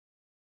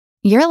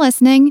You're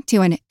listening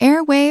to an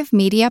Airwave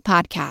Media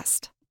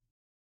Podcast.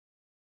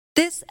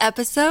 This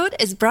episode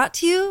is brought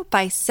to you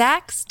by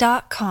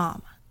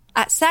Sax.com.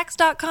 At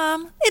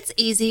Sax.com, it's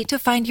easy to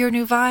find your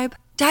new vibe.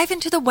 Dive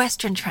into the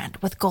Western trend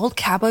with gold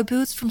cowboy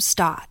boots from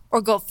Stott,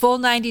 or go full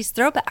 90s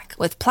throwback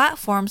with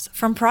platforms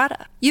from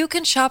Prada. You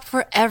can shop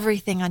for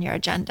everything on your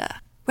agenda,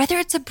 whether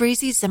it's a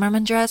breezy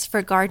Zimmermann dress for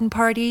a garden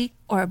party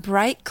or a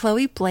bright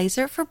Chloe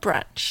blazer for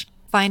brunch.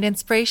 Find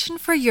inspiration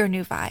for your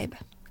new vibe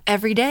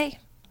every day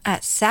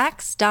at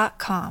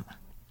Sax.com.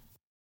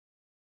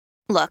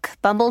 Look,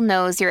 Bumble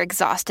knows you're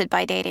exhausted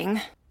by dating.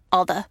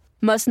 All the,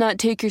 must not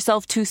take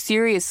yourself too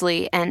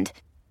seriously, and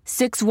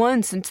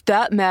 6'1" since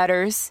that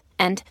matters,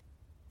 and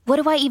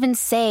what do I even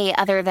say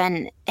other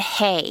than,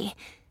 hey?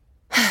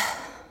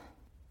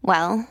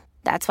 Well,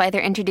 that's why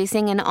they're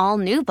introducing an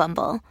all-new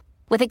Bumble,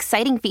 with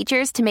exciting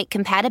features to make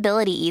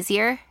compatibility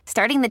easier,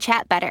 starting the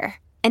chat better,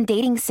 and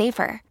dating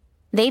safer.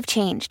 They've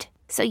changed,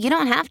 so you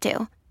don't have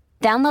to.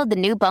 Download the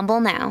new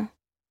Bumble now.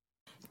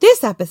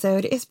 This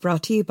episode is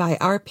brought to you by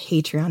our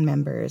Patreon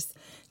members.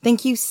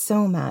 Thank you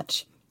so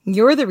much.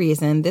 You're the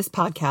reason this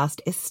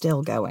podcast is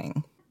still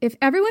going. If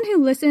everyone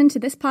who listened to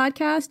this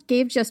podcast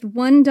gave just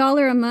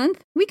 $1 a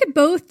month, we could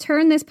both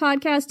turn this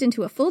podcast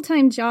into a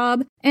full-time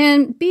job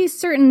and be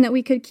certain that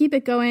we could keep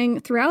it going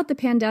throughout the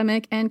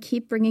pandemic and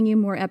keep bringing you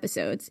more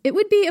episodes. It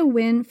would be a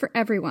win for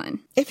everyone.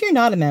 If you're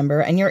not a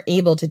member and you're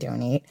able to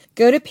donate,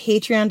 go to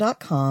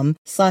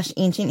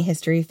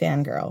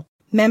patreon.com/ancienthistoryfangirl.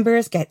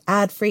 Members get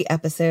ad-free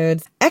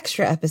episodes,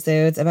 extra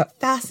episodes about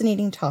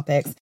fascinating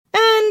topics,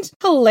 and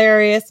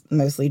hilarious,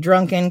 mostly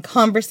drunken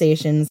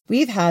conversations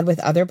we've had with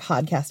other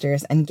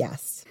podcasters and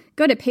guests.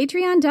 Go to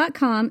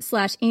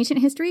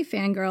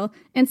patreon.com/ancienthistoryfangirl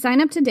and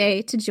sign up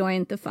today to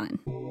join the fun.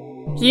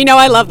 You know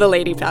I love the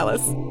Lady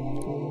Palace.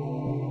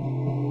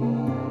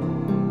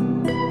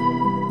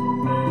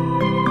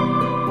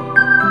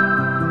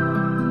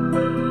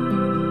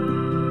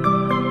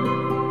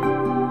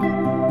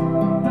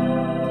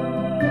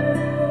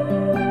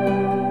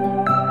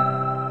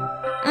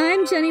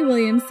 I'm Jenny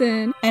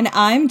Williamson. And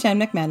I'm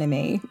Jen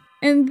McMenemy.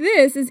 And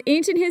this is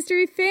Ancient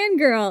History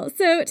Fangirl.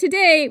 So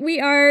today we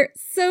are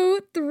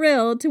so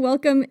thrilled to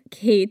welcome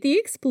Kate the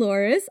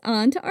Exploress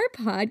onto our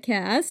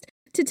podcast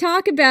to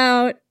talk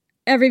about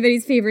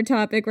everybody's favorite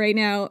topic right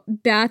now,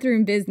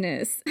 bathroom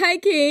business. Hi,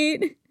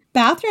 Kate.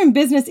 Bathroom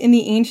business in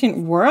the ancient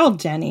world,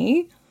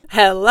 Jenny.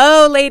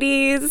 Hello,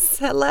 ladies.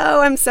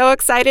 Hello. I'm so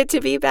excited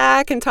to be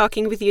back and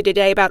talking with you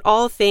today about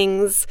all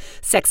things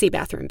sexy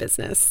bathroom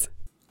business.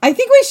 I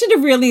think we should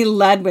have really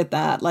led with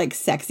that, like,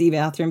 sexy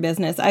bathroom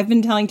business. I've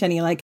been telling Jenny,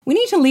 like, we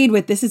need to lead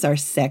with this is our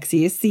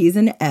sexiest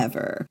season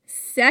ever.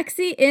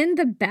 Sexy in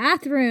the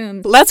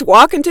bathroom. Let's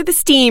walk into the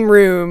steam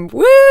room.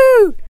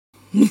 Woo!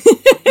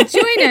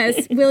 Join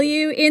us, will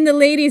you, in the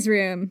ladies'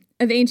 room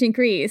of ancient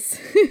Greece.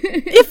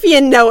 If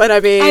you know what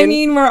I mean. I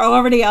mean, we're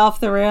already off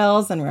the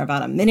rails and we're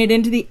about a minute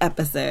into the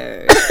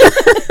episode.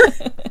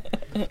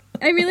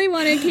 I really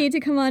wanted Kate to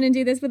come on and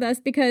do this with us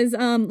because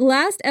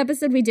last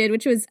episode we did,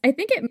 which was, I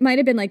think it might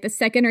have been like the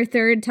second or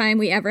third time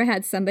we ever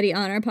had somebody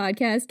on our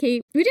podcast,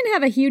 Kate. We didn't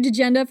have a huge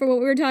agenda for what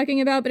we were talking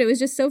about, but it was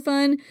just so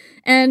fun.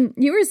 And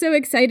you were so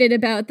excited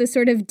about the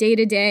sort of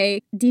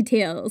day-to-day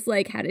details,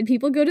 like how did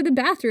people go to the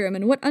bathroom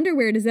and what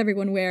underwear does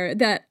everyone wear,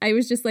 that I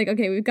was just like,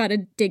 okay, we've got to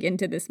dig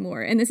into this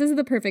more. And this is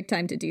the perfect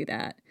time to do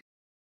that.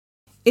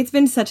 It's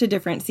been such a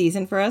different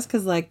season for us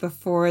because, like,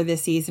 before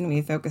this season,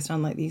 we focused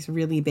on, like, these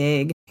really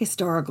big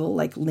historical,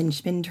 like,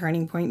 linchpin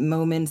turning point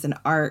moments and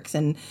arcs.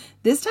 And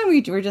this time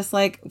we were just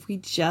like, we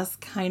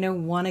just kind of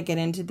want to get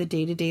into the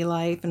day-to-day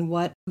life and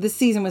what this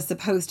season was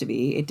supposed to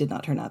be. It did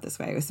not turn out this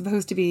way. It was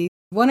supposed to be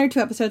 1 or 2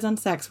 episodes on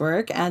sex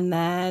work and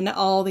then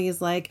all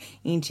these, like,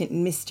 ancient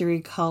mystery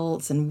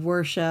cults and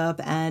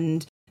worship.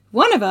 And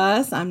one of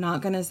us, I'm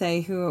not going to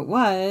say who it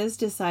was,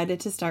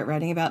 decided to start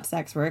writing about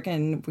sex work,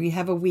 and we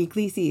have a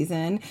weekly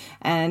season,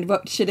 and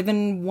what should have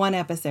been 1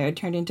 episode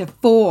turned into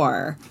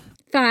 4.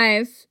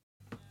 5.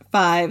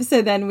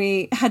 So then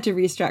we had to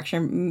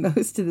restructure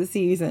most of the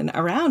season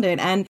around it,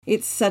 and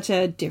it's such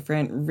a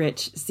different,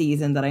 rich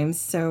season that I'm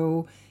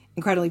so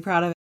incredibly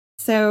proud of.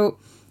 So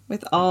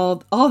with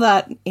all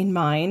that in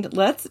mind,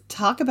 let's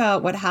talk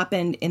about what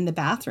happened in the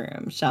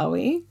bathroom, shall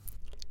we?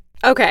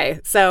 Okay,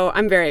 so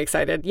I'm very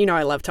excited. You know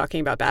I love talking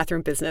about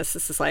bathroom business.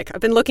 This is like,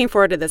 I've been looking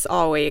forward to this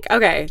all week.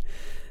 Okay,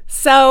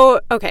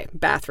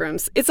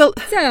 bathrooms.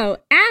 So,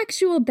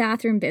 actual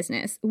bathroom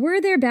business. Were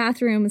there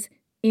bathrooms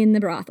in the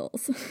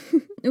brothels?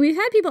 We've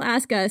had people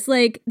ask us,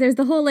 like, there's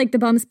the whole, like, the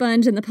bum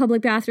sponge and the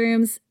public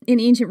bathrooms in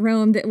ancient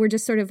Rome that were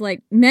just sort of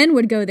like, men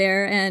would go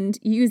there and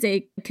use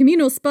a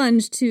communal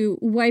sponge to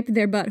wipe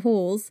their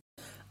buttholes.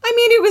 I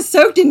mean, it was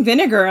soaked in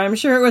vinegar. I'm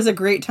sure it was a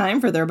great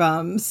time for their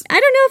bums. I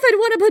don't know if I'd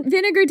want to put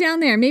vinegar down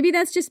there. Maybe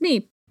that's just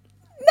me.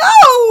 No,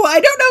 I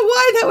don't know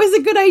why that was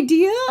a good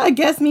idea. I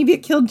guess maybe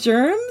it killed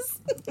germs.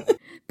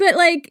 But,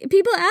 like,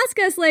 people ask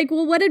us, like,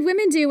 well, what did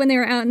women do when they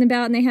were out and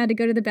about and they had to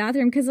go to the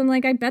bathroom? Because I'm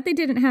like, I bet they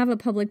didn't have a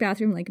public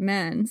bathroom like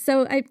men.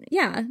 So,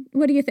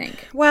 what do you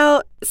think?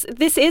 Well,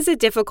 this is a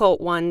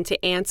difficult one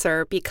to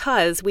answer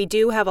because we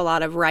do have a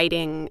lot of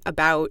writing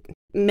about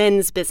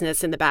men's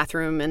business in the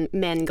bathroom and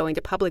men going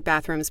to public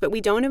bathrooms, but we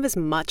don't have as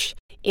much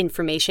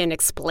information,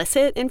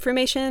 explicit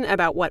information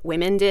about what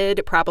women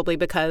did, probably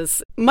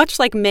because, much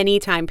like many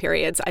time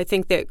periods, I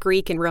think that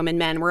Greek and Roman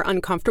men were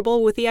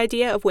uncomfortable with the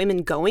idea of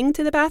women going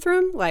to the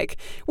bathroom. Like,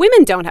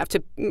 women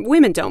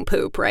don't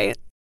poop, right?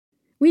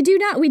 We do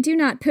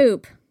not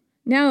poop.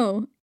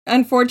 No.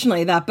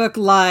 Unfortunately, that book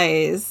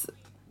lies.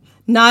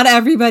 Not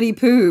everybody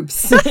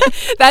poops.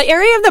 That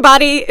area of the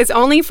body is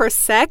only for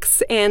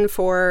sex and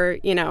for,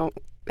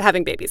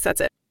 having babies.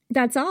 That's it.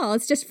 That's all.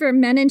 It's just for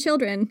men and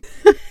children.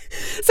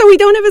 So we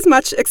don't have as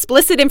much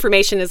explicit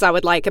information as I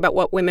would like about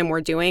what women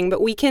were doing,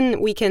 but we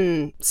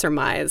can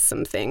surmise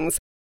some things.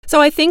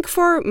 So I think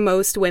for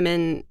most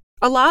women,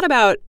 a lot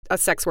about a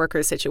sex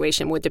worker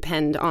situation would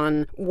depend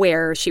on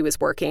where she was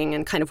working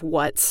and kind of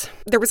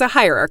there was a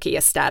hierarchy,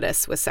 a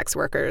status with sex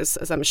workers,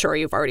 as I'm sure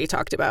you've already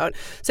talked about.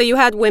 So you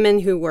had women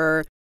who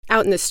were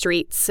out in the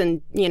streets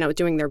and,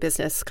 doing their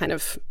business kind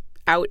of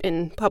out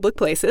in public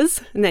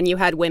places. And then you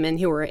had women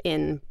who were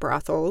in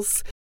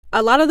brothels.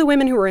 A lot of the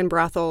women who were in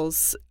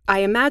brothels, I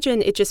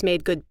imagine it just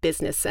made good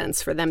business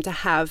sense for them to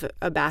have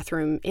a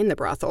bathroom in the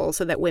brothel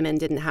so that women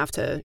didn't have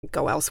to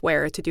go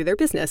elsewhere to do their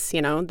business.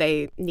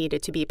 They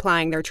needed to be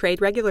plying their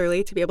trade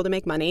regularly to be able to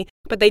make money,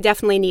 but they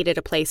definitely needed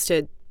a place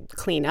to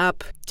clean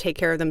up, take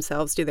care of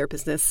themselves, do their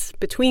business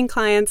between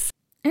clients.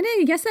 And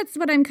I guess that's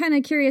what I'm kind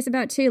of curious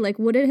about, too. Like,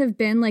 would it have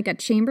been like a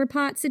chamber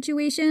pot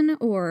situation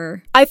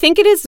or? I think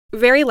it is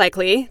very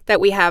likely that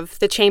we have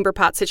the chamber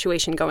pot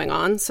situation going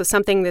on. So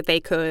something that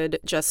they could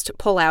just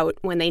pull out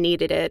when they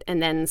needed it,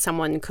 and then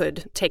someone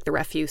could take the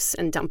refuse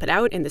and dump it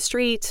out in the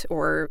street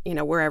or,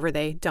 wherever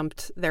they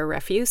dumped their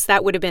refuse.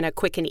 That would have been a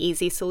quick and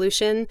easy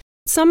solution.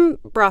 Some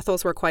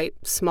brothels were quite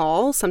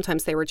small.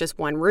 Sometimes they were just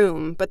one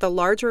room, but the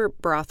larger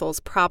brothels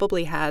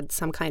probably had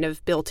some kind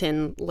of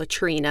built-in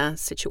latrina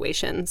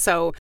situation.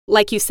 So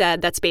like you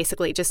said, that's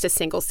basically just a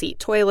single-seat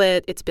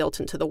toilet. It's built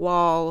into the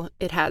wall.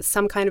 It has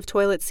some kind of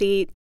toilet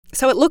seat.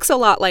 So it looks a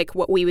lot like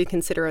what we would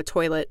consider a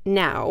toilet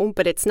now,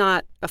 but it's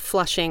not a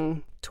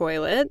flushing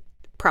toilet,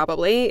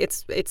 probably.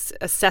 It's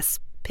a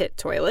cesspit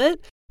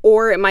toilet.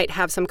 Or it might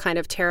have some kind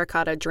of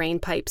terracotta drain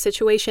pipe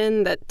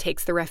situation that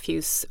takes the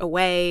refuse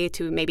away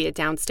to maybe a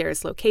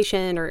downstairs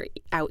location or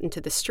out into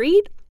the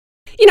street.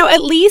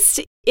 At least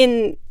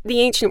in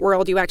the ancient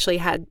world, you actually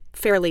had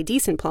fairly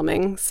decent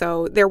plumbing.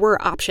 So there were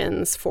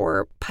options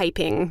for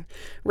piping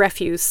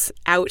refuse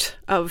out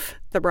of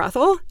the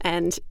brothel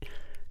and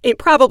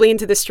probably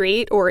into the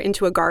street or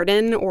into a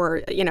garden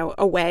or,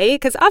 away.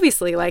 Because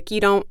obviously,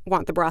 you don't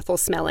want the brothel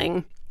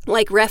smelling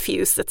like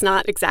refuse. That's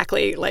not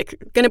exactly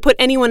going to put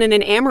anyone in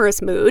an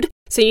amorous mood.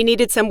 So you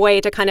needed some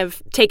way to kind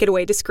of take it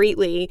away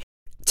discreetly.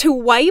 To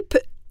wipe,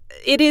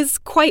 it is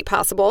quite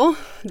possible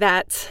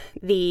that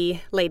the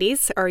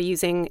ladies are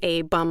using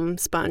a bum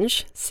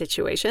sponge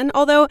situation.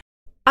 Although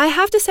I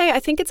have to say,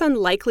 I think it's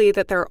unlikely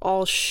that they're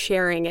all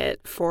sharing it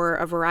for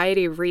a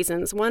variety of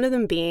reasons. One of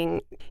them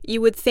being,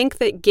 you would think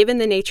that given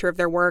the nature of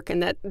their work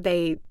and that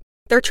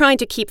they're trying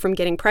to keep from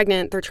getting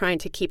pregnant. They're trying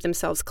to keep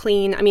themselves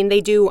clean. I mean, they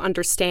do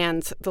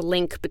understand the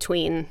link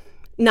between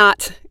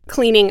not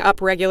cleaning up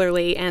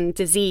regularly and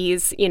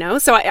disease,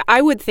 So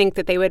I would think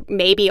that they would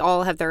maybe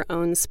all have their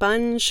own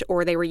sponge,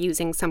 or they were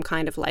using some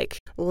kind of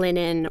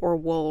linen or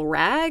wool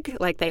rag.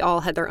 They all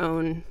had their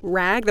own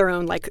rag, their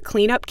own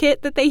cleanup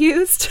kit that they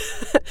used.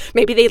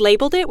 Maybe they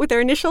labeled it with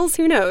their initials.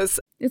 Who knows?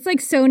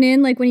 It's sewn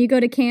in when you go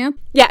to camp.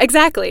 Yeah,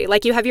 exactly.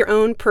 You have your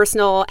own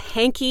personal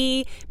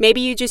hanky.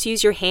 Maybe you just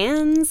use your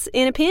hands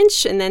in a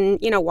pinch and then,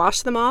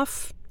 wash them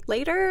off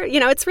later.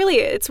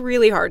 It's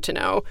really hard to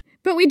know.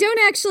 But we don't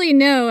actually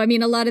know. I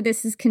mean, a lot of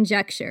this is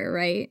conjecture,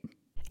 right?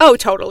 Oh,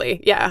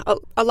 totally. Yeah.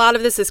 A lot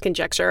of this is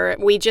conjecture.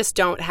 We just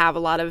don't have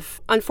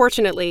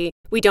unfortunately,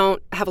 we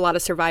don't have a lot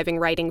of surviving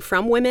writing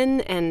from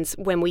women. And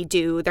when we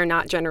do, they're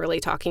not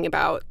generally talking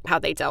about how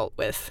they dealt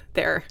with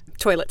their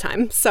toilet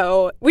time.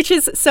 So, which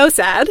is so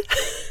sad.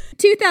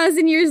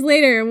 2,000 years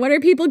later, what are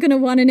people going to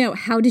want to know?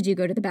 How did you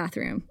go to the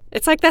bathroom?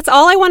 It's that's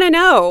all I want to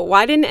know.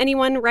 Why didn't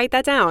anyone write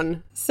that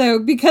down? So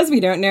because we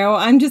don't know,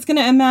 I'm just going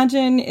to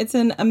imagine it's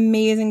an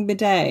amazing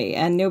bidet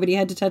and nobody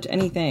had to touch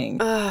anything.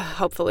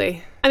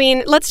 Hopefully. I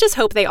mean, let's just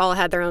hope they all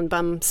had their own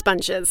bum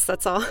sponges.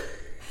 That's all.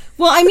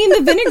 Well, I mean,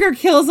 the vinegar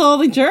kills all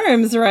the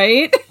germs,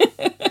 right?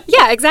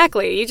 Yeah,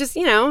 exactly. You just,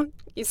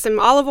 use some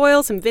olive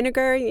oil, some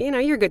vinegar,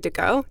 you're good to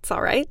go. It's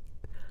all right.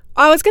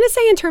 I was going to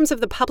say in terms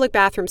of the public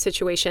bathroom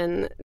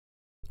situation,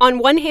 on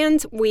one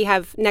hand, we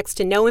have next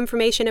to no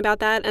information about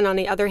that. And on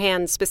the other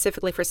hand,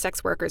 specifically for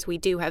sex workers, we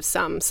do have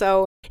some.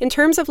 So in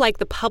terms of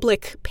the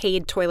public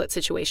paid toilet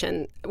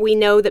situation, we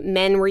know that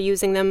men were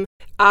using them.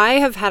 I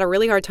have had a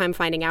really hard time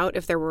finding out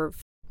if there were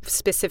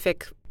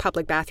specific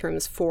public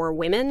bathrooms for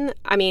women.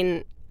 I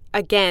mean,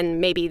 again,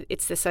 maybe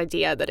it's this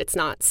idea that it's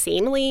not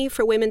seemly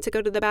for women to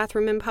go to the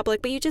bathroom in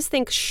public, but you just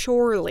think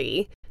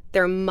surely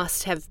there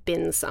must have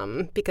been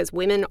some, because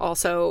women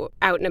also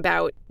out and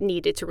about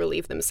needed to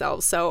relieve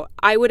themselves. So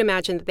I would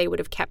imagine that they would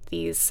have kept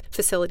these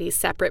facilities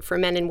separate for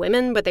men and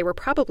women, but they were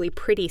probably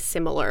pretty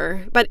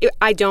similar. But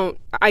I don't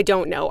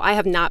know. I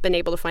have not been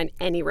able to find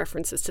any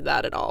references to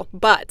that at all.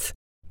 But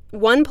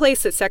one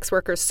place that sex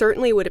workers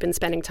certainly would have been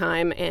spending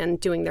time and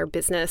doing their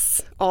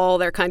business, all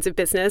their kinds of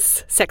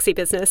business, sexy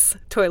business,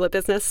 toilet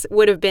business,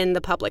 would have been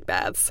the public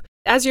baths.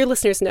 As your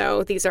listeners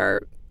know, these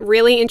are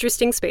really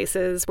interesting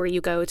spaces where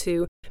you go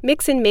to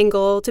mix and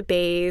mingle, to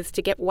bathe,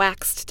 to get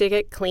waxed, to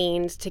get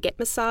cleaned, to get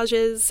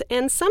massages,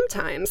 and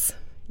sometimes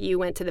you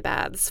went to the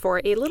baths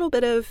for a little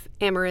bit of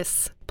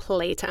amorous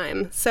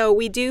playtime. So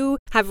we do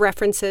have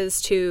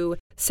references to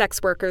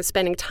sex workers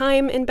spending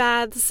time in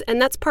baths,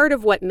 and that's part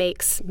of what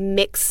makes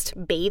mixed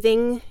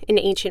bathing in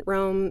ancient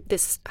Rome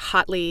this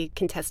hotly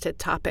contested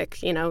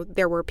topic. You know,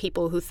 there were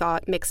people who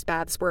thought mixed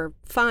baths were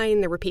fine.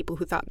 There were people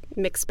who thought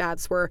mixed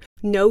baths were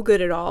no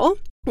good at all.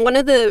 One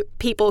of the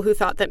people who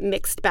thought that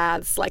mixed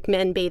baths, like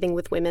men bathing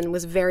with women,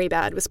 was very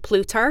bad was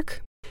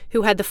Plutarch,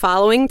 who had the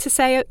following to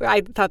say.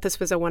 I thought this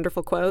was a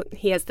wonderful quote.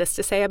 He has this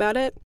to say about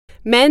it.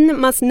 "Men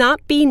must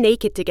not be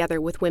naked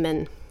together with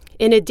women.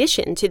 In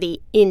addition to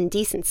the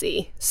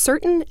indecency,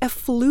 certain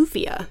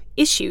effluvia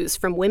issues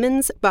from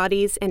women's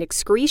bodies and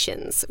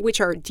excretions,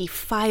 which are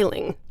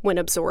defiling when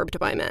absorbed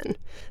by men.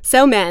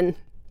 So men,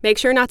 make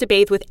sure not to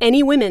bathe with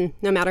any women,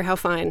 no matter how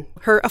fine.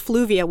 Her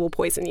effluvia will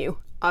poison you,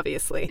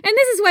 obviously." And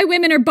this is why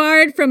women are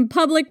barred from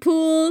public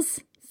pools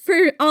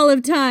for all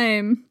of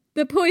time.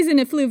 The poison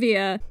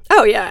effluvia.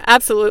 Oh, yeah,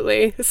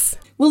 absolutely.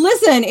 Well,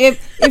 listen,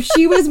 if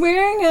she was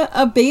wearing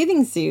a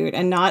bathing suit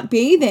and not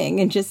bathing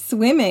and just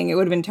swimming, it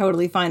would have been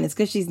totally fine. It's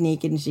because she's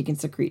naked and she can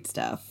secrete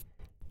stuff.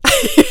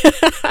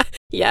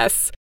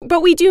 Yes. But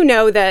we do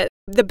know that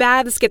the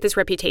baths get this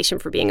reputation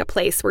for being a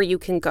place where you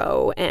can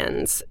go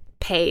and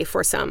pay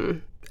for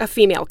a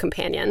female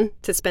companion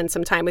to spend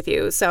some time with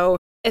you. So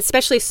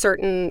especially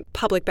certain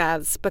public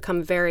baths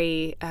become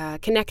very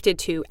connected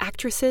to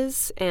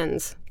actresses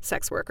and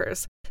sex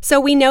workers. So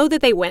we know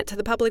that they went to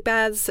the public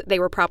baths. They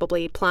were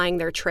probably plying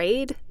their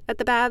trade at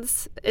the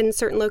baths in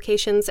certain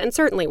locations. And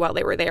certainly while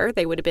they were there,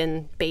 they would have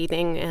been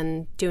bathing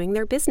and doing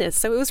their business.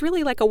 So it was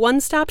really like a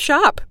one-stop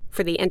shop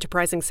for the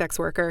enterprising sex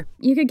worker.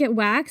 You could get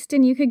waxed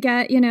and you could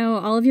get,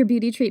 all of your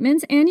beauty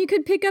treatments, and you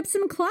could pick up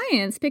some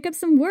clients, pick up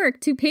some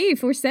work to pay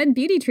for said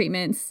beauty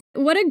treatments.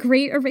 What a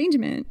great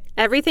arrangement.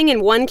 Everything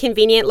in one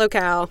convenient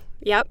locale.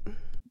 Yep.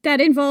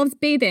 That involves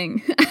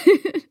bathing.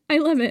 I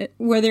love it.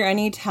 Were there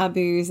any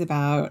taboos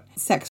about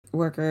sex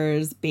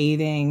workers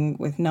bathing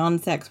with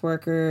non-sex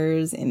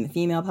workers in the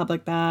female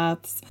public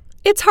baths?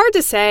 It's hard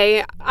to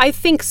say. I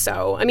think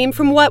so. I mean,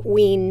 from what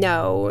we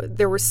know,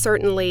 there was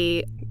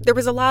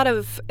a lot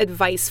of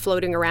advice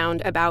floating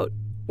around about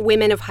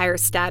women of higher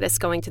status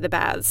going to the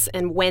baths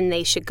and when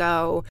they should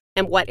go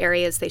and what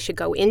areas they should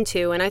go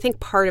into. And I think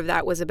part of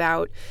that was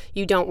about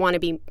you don't want to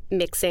be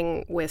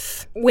mixing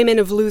with women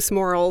of loose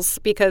morals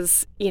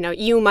because,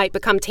 you might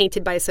become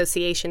tainted by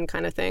association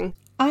kind of thing.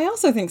 I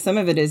also think some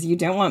of it is you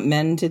don't want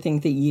men to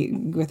think that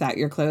you, without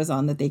your clothes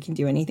on, that they can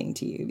do anything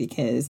to you,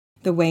 because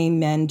the way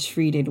men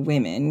treated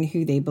women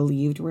who they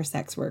believed were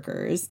sex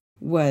workers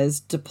was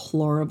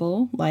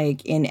deplorable.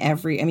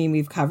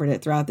 We've covered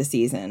it throughout the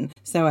season.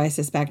 So I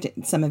suspect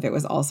some of it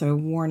was also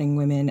warning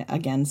women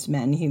against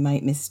men who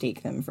might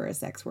mistake them for a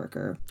sex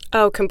worker.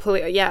 Oh,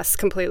 completely. Yes,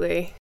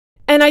 completely.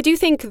 And I do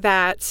think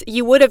that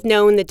you would have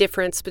known the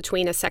difference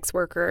between a sex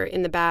worker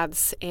in the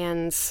baths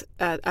and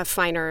a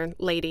finer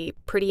lady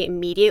pretty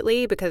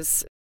immediately,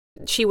 because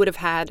she would have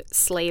had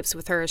slaves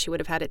with her. She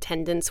would have had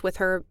attendants with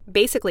her,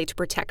 basically to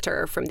protect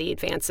her from the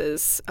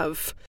advances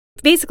of...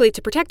 Basically,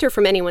 to protect her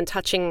from anyone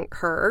touching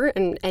her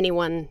and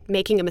anyone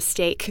making a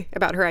mistake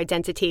about her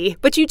identity.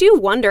 But you do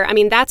wonder,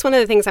 that's one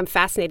of the things I'm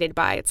fascinated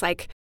by. It's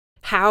like,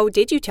 how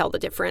did you tell the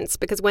difference?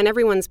 Because when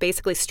everyone's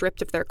basically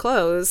stripped of their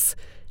clothes,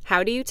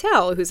 how do you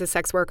tell who's a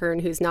sex worker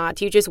and who's not?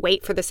 Do you just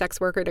wait for the sex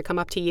worker to come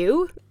up to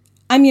you?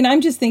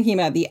 I'm just thinking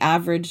about the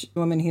average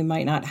woman who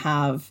might not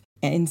have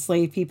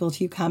enslaved people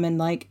to come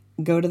and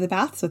go to the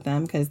baths with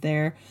them because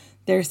their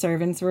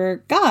servants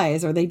were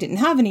guys, or they didn't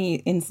have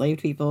any enslaved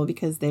people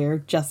because they're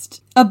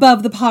just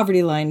above the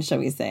poverty line, shall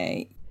we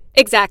say.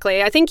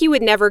 Exactly. I think you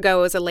would never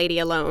go as a lady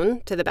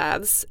alone to the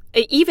baths.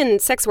 Even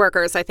sex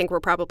workers, I think,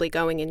 were probably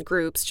going in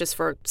groups just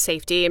for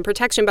safety and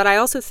protection. But I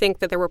also think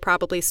that there were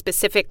probably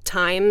specific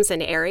times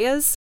and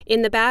areas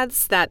in the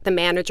baths that the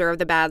manager of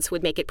the baths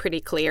would make it pretty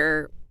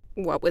clear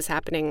what was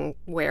happening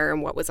where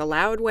and what was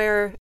allowed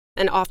where.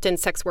 And often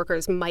sex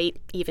workers might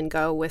even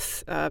go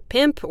with a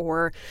pimp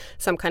or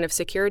some kind of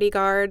security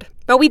guard.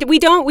 But we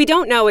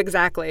don't know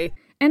exactly.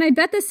 And I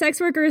bet the sex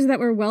workers that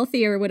were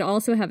wealthier would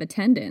also have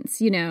attendants,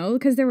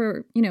 because there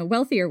were,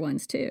 wealthier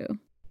ones too.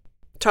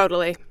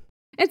 Totally.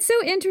 It's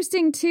so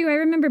interesting too. I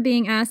remember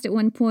being asked at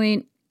one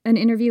point, an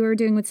interview we were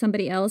doing with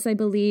somebody else, I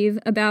believe,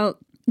 about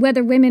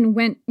whether women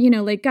went,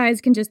 like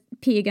guys can just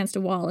pee against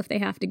a wall if they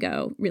have to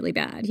go really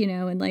bad,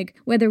 and like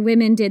whether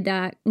women did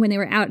that when they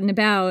were out and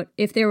about,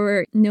 if there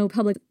were no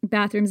public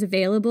bathrooms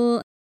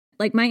available.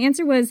 Like my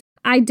answer was,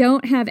 I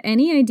don't have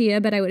any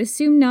idea, but I would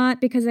assume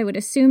not, because I would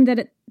assume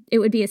that it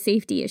would be a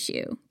safety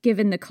issue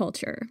given the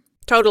culture.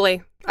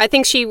 Totally. I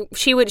think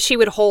she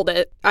would hold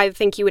it. I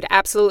think you would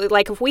absolutely,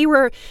 like if we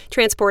were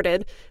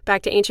transported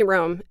back to ancient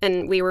Rome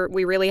and we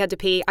really had to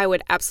pee, I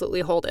would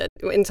absolutely hold it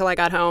until I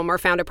got home or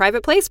found a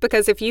private place,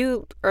 because if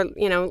you are,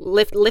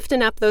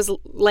 lifting up those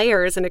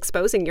layers and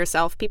exposing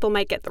yourself, people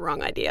might get the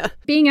wrong idea.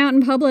 Being out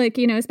in public,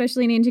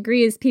 especially in ancient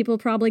Greece, people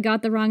probably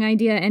got the wrong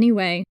idea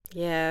anyway.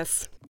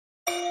 Yes.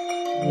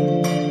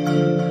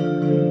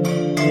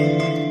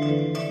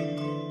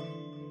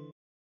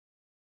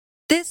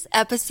 This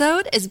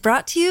episode is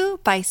brought to you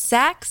by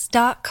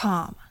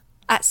Sax.com.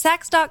 At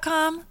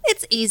Sax.com,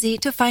 it's easy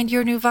to find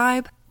your new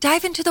vibe.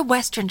 Dive into the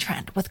Western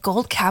trend with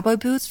gold cowboy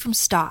boots from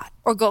Stott,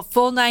 or go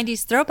full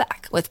 90s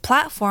throwback with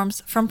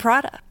platforms from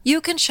Prada.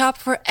 You can shop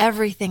for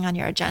everything on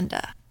your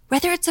agenda,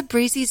 whether it's a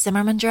breezy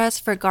Zimmermann dress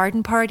for a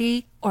garden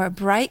party or a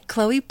bright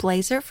Chloe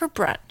blazer for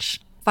brunch.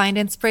 Find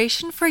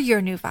inspiration for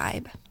your new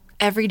vibe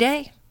every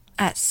day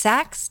at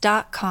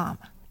Sax.com.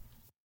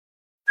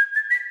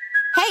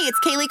 Hey, it's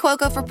Kaylee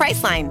Cuoco for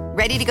Priceline.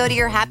 Ready to go to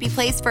your happy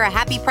place for a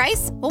happy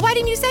price? Well, why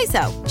didn't you say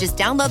so? Just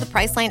download the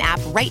Priceline app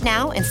right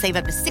now and save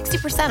up to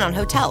 60% on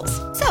hotels.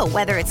 So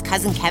whether it's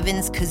Cousin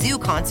Kevin's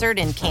Kazoo Concert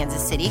in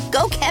Kansas City,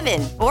 go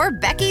Kevin, or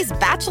Becky's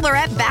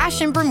Bachelorette Bash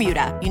in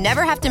Bermuda, you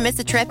never have to miss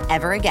a trip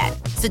ever again.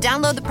 So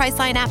download the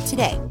Priceline app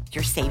today.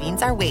 Your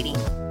savings are waiting.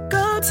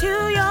 Go to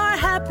your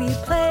happy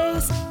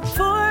place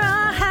for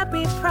a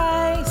happy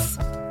price.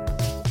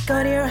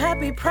 Go to your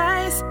happy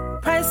price,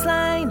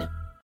 Priceline.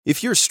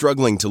 If you're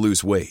struggling to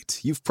lose weight,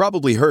 you've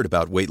probably heard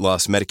about weight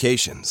loss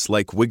medications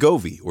like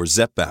Wegovy or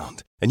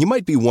Zepbound, and you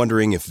might be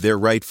wondering if they're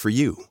right for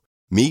you.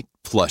 Meet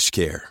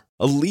PlushCare,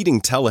 a leading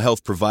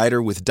telehealth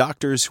provider with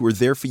doctors who are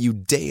there for you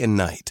day and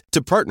night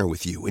to partner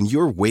with you in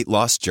your weight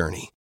loss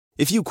journey.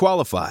 If you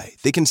qualify,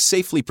 they can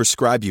safely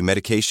prescribe you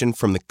medication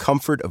from the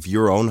comfort of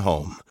your own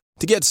home.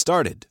 To get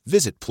started,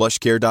 visit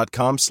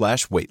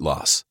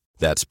plushcare.com/weight-loss.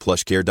 That's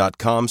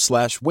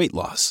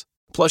plushcare.com/weight-loss.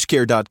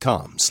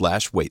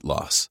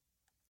 plushcare.com/weight-loss.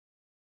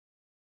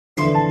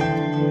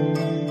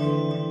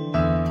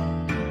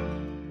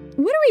 What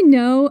do we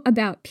know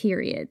about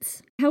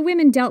periods? How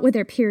women dealt with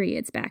their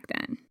periods back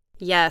then?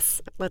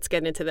 Yes, let's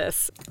get into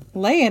this.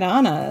 Lay it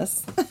on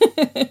us.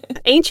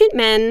 Ancient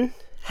men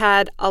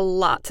had a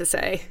lot to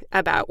say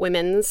about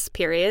women's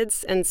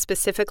periods, and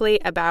specifically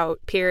about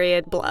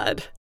period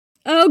blood.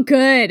 Oh,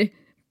 good.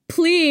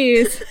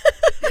 Please.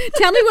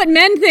 Tell me what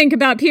men think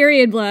about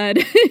period blood.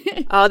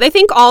 Oh, they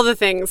think all the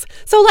things.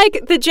 So,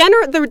 like, the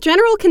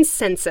general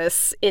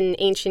consensus in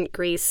ancient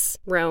Greece,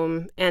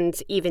 Rome, and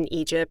even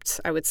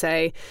Egypt, I would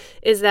say,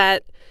 is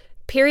that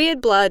period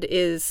blood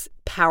is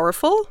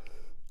powerful.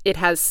 It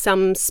has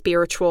some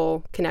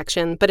spiritual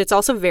connection, but it's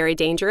also very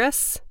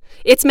dangerous.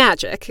 It's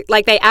magic.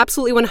 Like, they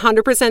absolutely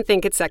 100%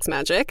 think it's sex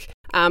magic,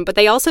 but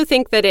they also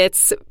think that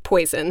it's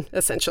poison,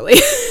 essentially.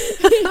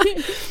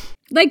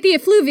 Like the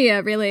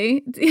effluvia,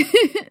 really.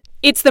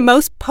 It's the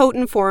most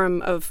potent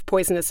form of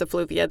poisonous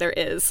effluvia there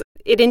is.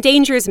 It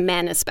endangers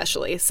men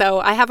especially.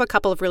 So I have a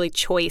couple of really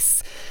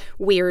choice,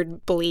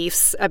 weird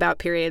beliefs about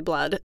period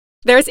blood.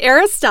 There's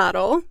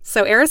Aristotle.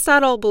 So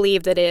Aristotle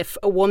believed that if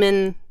a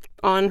woman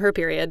on her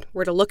period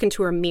were to look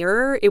into her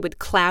mirror, it would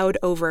cloud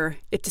over.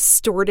 It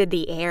distorted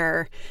the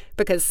air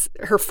because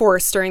her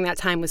force during that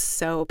time was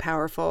so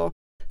powerful.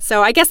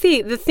 So I guess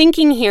the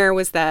thinking here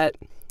was that,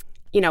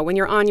 when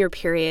you're on your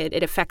period,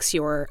 it affects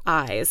your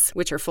eyes,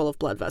 which are full of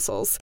blood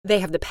vessels. They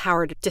have the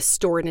power to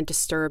distort and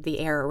disturb the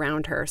air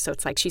around her. So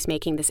it's like she's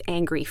making this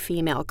angry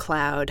female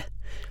cloud,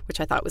 which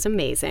I thought was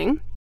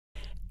amazing.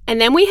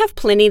 And then we have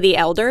Pliny the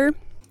Elder.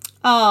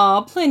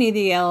 Oh, Pliny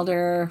the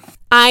Elder.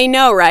 I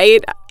know,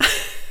 right?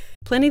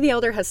 Pliny the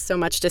Elder has so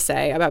much to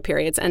say about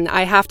periods, and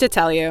I have to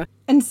tell you.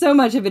 And so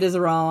much of it is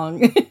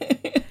wrong.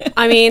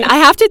 I mean, I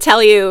have to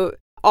tell you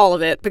all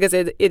of it because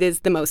it is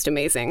the most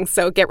amazing.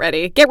 So get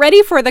ready. Get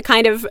ready for the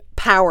kind of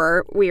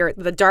power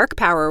the dark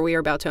power we are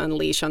about to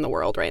unleash on the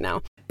world right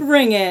now.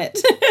 Bring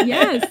it.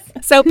 Yes.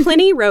 So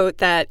Pliny wrote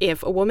that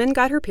if a woman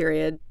got her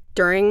period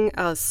during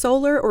a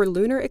solar or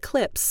lunar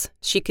eclipse,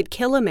 she could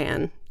kill a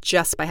man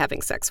just by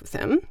having sex with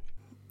him.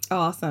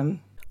 Awesome.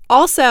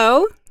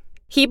 Also,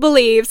 he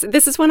believes,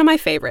 this is one of my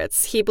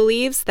favorites, he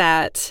believes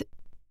that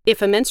if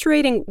a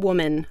menstruating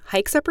woman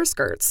hikes up her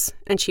skirts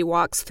and she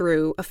walks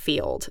through a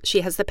field,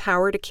 she has the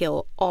power to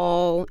kill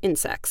all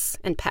insects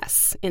and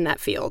pests in that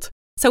field.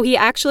 So he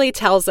actually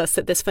tells us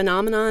that this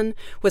phenomenon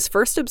was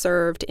first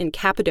observed in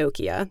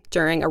Cappadocia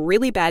during a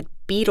really bad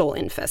beetle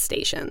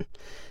infestation.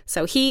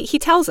 So he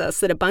tells us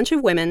that a bunch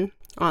of women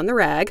on the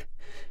rag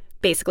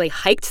basically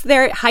hiked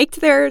their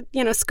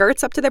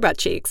skirts up to their butt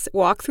cheeks,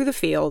 walked through the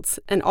fields,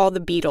 and all the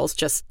beetles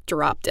just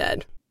dropped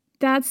dead.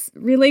 That's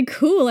really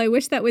cool. I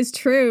wish that was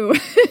true.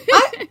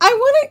 I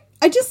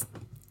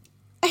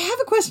have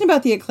a question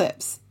about the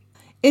eclipse.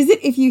 Is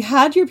it if you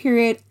had your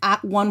period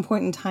at one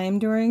point in time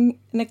during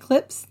an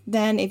eclipse,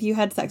 then if you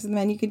had sex with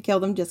men, you could kill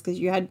them just because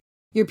you had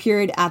your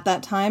period at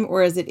that time?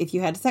 Or is it if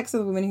you had sex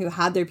with women who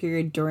had their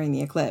period during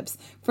the eclipse,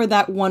 for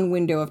that one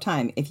window of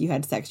time, if you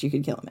had sex, you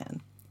could kill a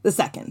man? The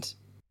second.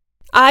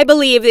 I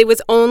believe it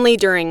was only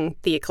during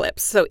the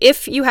eclipse. So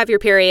if you have your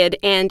period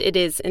and it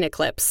is an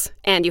eclipse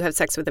and you have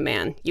sex with a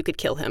man, you could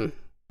kill him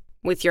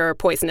with your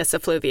poisonous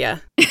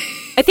effluvia.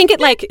 I think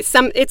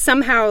it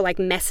somehow like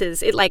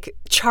messes, it like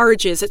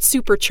charges, it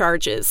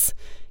supercharges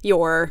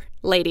your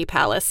lady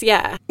palace.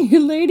 Yeah.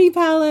 Your lady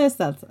palace.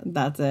 That's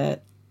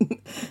it.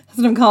 That's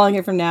what I'm calling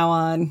it from now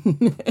on.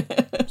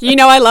 You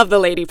know I love the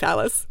lady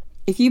palace.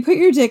 If you put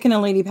your dick in a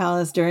lady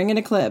palace during an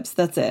eclipse,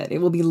 that's it. It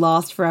will be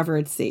lost forever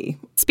at sea.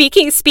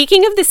 Speaking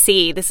of the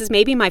sea, this is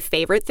maybe my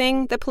favorite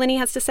thing that Pliny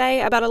has to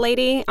say about a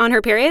lady on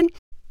her period.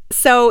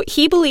 So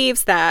he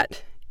believes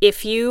that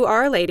if you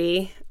are a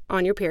lady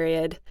on your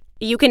period,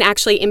 you can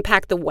actually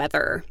impact the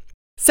weather.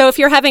 So if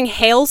you're having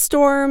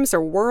hailstorms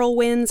or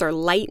whirlwinds or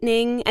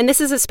lightning, and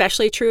this is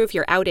especially true if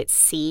you're out at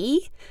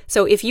sea.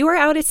 So if you are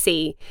out at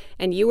sea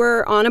and you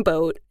are on a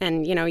boat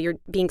and, you know, you're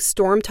being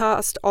storm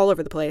tossed all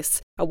over the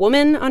place, a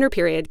woman on her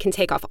period can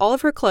take off all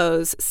of her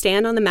clothes,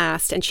 stand on the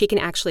mast, and she can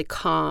actually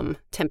calm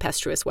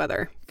tempestuous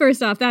weather.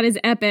 First off, that is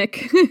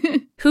epic.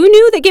 Who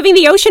knew that giving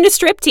the ocean a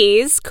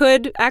striptease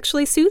could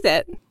actually soothe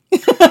it?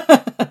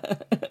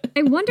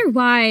 I wonder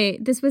why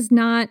this was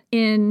not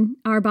in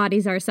our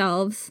bodies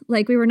ourselves.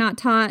 Like, we were not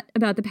taught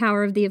about the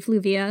power of the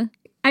effluvia.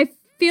 I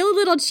feel a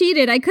little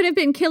cheated. I could have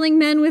been killing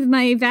men with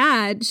my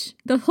vag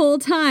the whole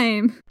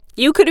time.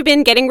 You could have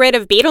been getting rid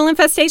of beetle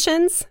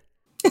infestations.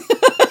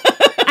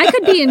 I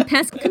could be in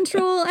pest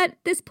control at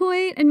this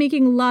point and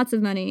making lots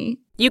of money.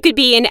 You could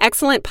be an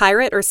excellent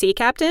pirate or sea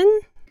captain.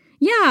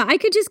 Yeah, I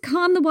could just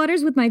calm the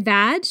waters with my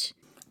vag.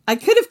 I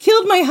could have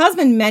killed my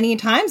husband many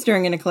times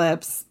during an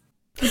eclipse.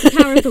 With the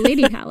power of the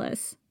lady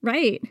palace.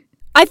 Right.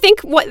 I think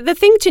what the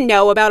thing to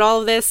know about all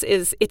of this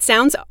is it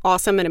sounds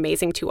awesome and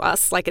amazing to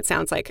us. Like, it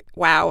sounds like,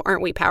 wow,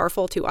 aren't we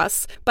powerful to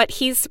us? But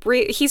he's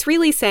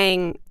really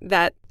saying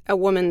that a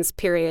woman's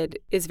period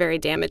is very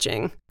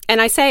damaging. And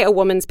I say a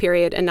woman's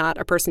period and not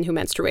a person who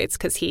menstruates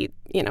because he,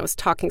 you know, is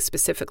talking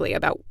specifically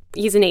about,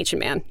 he's an ancient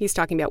man. He's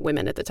talking about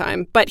women at the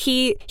time. But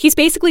he's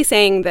basically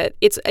saying that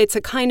it's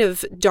a kind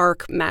of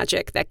dark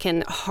magic that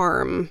can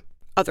harm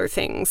other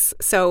things.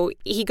 So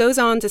he goes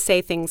on to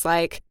say things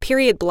like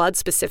period blood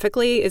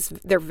specifically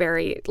they're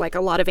very, like,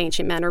 a lot of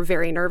ancient men are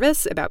very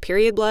nervous about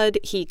period blood.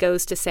 He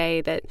goes to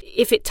say that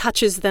if it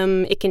touches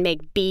them, it can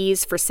make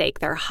bees forsake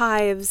their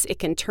hives. It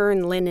can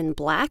turn linen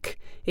black.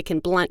 It can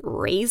blunt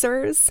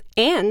razors,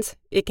 and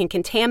it can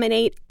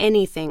contaminate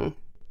anything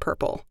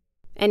purple.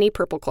 Any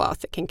purple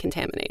cloth it can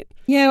contaminate.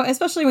 You know,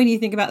 especially when you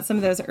think about some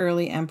of those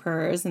early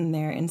emperors and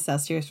their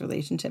incestuous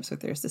relationships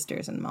with their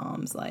sisters and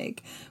moms.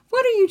 Like,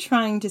 what are you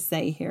trying to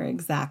say here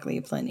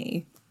exactly,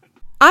 Pliny?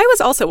 I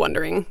was also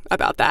wondering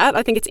about that.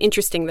 I think it's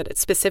interesting that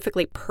it's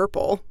specifically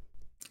purple.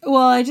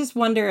 Well, I just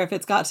wonder if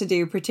it's got to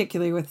do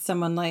particularly with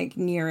someone like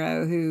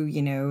Nero, who,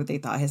 you know, they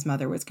thought his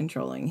mother was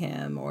controlling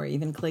him, or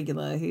even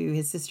Caligula, who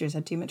his sisters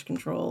had too much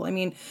control. I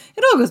mean,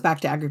 it all goes back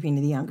to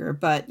Agrippina the Younger,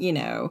 but, you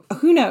know,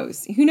 who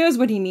knows? Who knows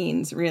what he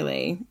means,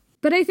 really?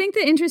 But I think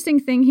the interesting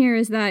thing here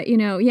is that, you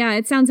know, yeah,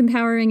 it sounds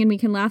empowering and we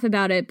can laugh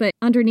about it, but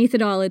underneath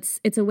it all, it's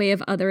a way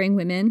of othering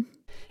women.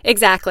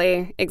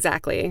 Exactly.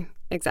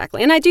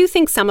 And I do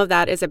think some of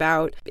that is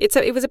about,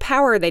 it was a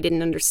power they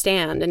didn't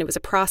understand, and it was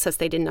a process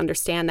they didn't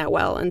understand that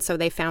well, and so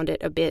they found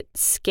it a bit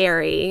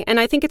scary. And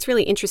I think it's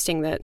really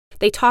interesting that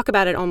they talk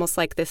about it almost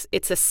like this,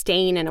 it's a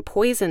stain and a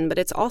poison, but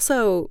it's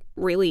also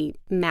really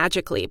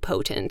magically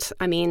potent.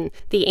 I mean,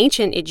 the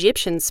ancient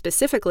Egyptians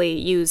specifically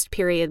used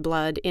period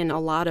blood in a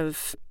lot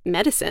of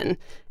medicine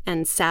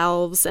and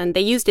salves, and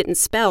they used it in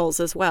spells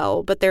as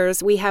well. But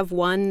we have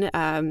one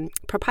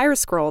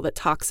papyrus scroll that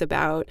talks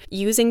about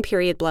using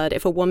period blood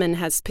if a woman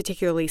has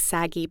particularly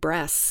saggy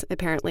breasts.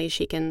 Apparently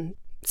she can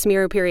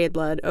smear period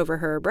blood over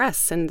her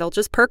breasts and they'll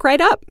just perk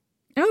right up.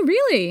 Oh,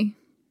 really?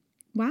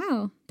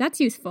 Wow, that's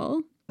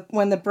useful.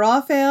 When the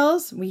bra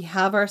fails, we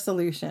have our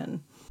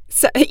solution.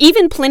 So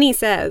even Pliny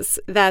says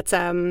that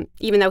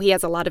even though he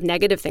has a lot of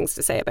negative things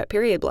to say about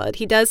period blood,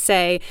 he does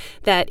say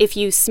that if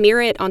you smear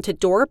it onto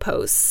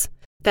doorposts,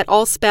 that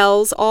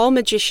all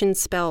magician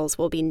spells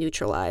will be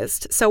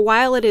neutralized. So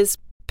while it is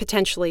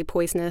potentially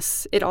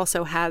poisonous, it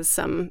also has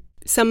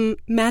some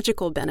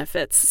magical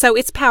benefits. So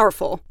it's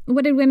powerful.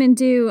 What did women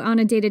do on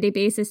a day-to-day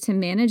basis to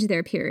manage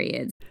their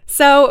periods?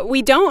 So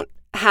we don't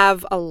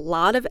have a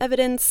lot of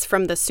evidence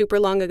from the super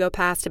long ago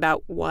past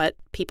about what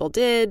people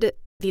did.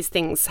 These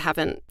things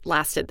haven't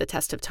lasted the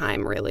test of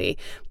time, really.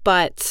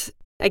 But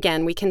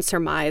again, we can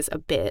surmise a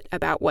bit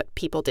about what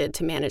people did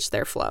to manage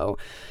their flow.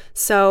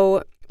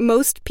 So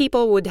most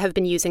people would have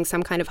been using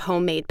some kind of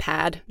homemade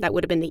pad. That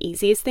would have been the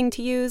easiest thing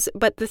to use.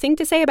 But the thing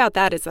to say about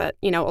that is that,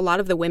 you know, a lot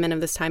of the women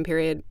of this time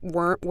period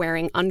weren't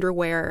wearing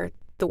underwear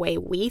the way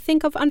we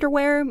think of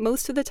underwear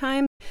most of the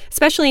time,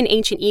 especially in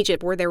ancient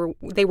Egypt, where they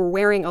were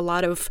wearing a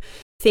lot of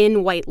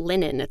thin white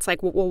linen. It's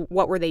like, well,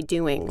 what were they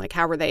doing? Like,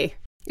 how were they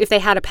If they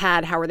had a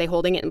pad, how are they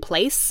holding it in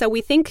place? So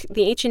we think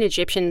the ancient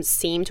Egyptians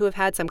seem to have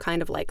had some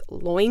kind of like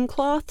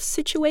loincloth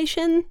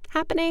situation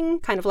happening,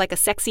 kind of like a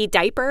sexy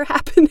diaper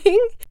happening.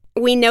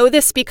 We know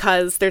this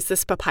because there's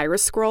this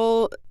papyrus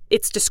scroll.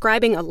 It's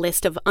describing a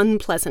list of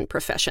unpleasant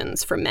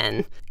professions for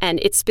men. And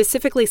it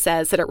specifically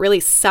says that it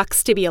really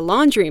sucks to be a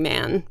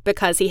laundryman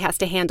because he has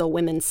to handle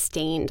women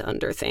stained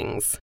under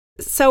things.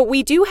 So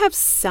we do have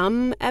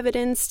some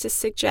evidence to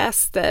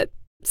suggest that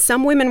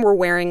some women were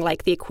wearing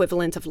like the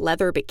equivalent of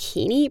leather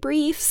bikini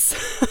briefs.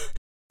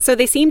 So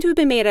they seem to have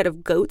been made out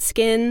of goat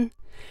skin,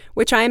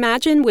 which I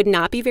imagine would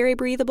not be very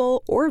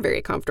breathable or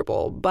very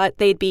comfortable, but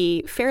they'd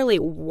be fairly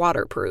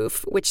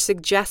waterproof, which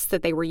suggests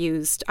that they were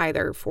used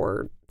either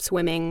for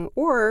swimming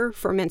or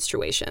for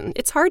menstruation.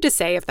 It's hard to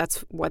say if that's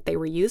what they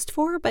were used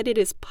for, but it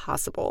is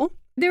possible.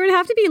 There would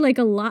have to be like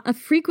a lot of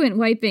frequent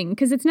wiping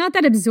because it's not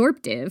that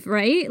absorptive,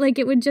 right? Like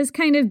it would just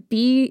kind of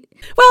be...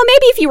 Well,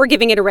 maybe if you were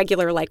giving it a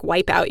regular like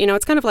wipe out,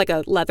 it's kind of like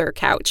a leather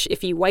couch.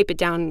 If you wipe it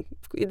down,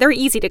 they're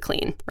easy to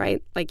clean,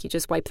 right? Like you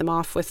just wipe them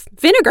off with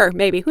vinegar,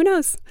 maybe. Who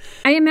knows?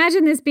 I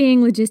imagine this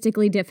being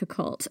logistically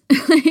difficult.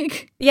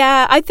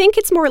 Yeah, I think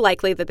it's more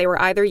likely that they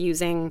were either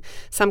using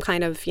some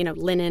kind of,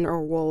 linen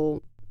or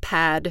wool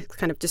pad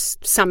kind of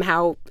just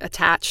somehow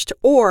attached,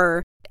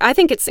 or I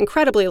think it's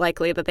incredibly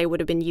likely that they would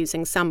have been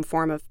using some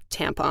form of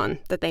tampon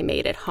that they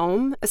made at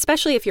home,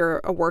 especially if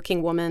you're a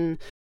working woman.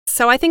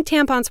 So I think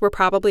tampons were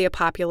probably a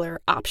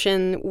popular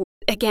option.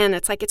 Again,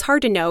 it's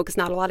hard to know because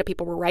not a lot of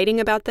people were writing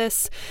about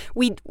this.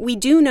 We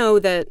do know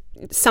that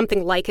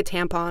something like a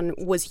tampon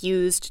was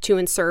used to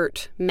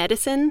insert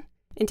medicine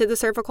into the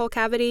cervical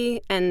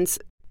cavity, and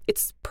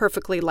it's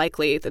perfectly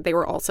likely that they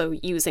were also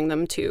using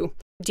them to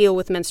deal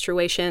with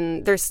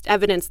menstruation. There's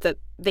evidence that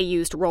they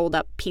used rolled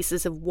up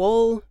pieces of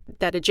wool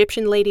that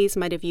Egyptian ladies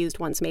might have used,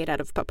 ones made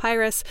out of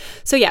papyrus.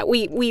 So yeah,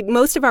 we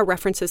most of our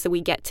references that we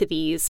get to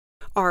these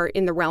are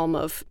in the realm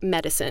of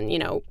medicine,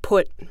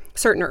 put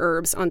certain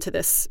herbs onto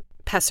this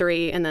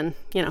pessary and then,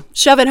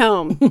 shove it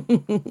home.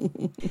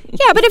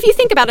 Yeah, but if you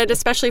think about it,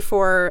 especially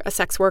for a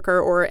sex worker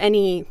or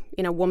any,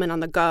 woman on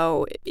the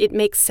go, it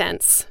makes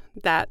sense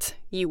that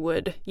you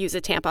would use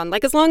a tampon.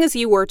 Like as long as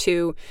you were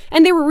to,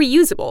 and they were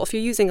reusable. If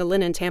you're using a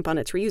linen tampon,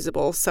 it's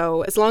reusable.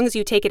 So as long as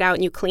you take it out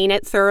and you clean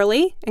it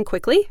thoroughly and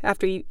quickly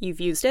after you've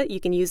used it, you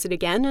can use it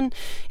again. And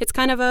it's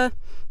kind of a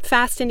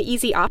fast and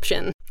easy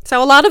option.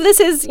 So a lot of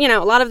this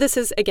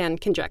is, again,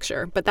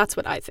 conjecture, but that's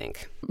what I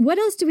think. What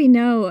else do we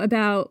know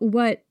about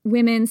what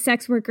women,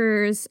 sex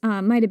workers,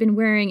 might have been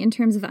wearing in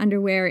terms of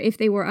underwear, if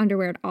they wore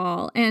underwear at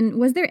all? And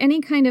was there any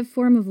kind of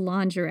form of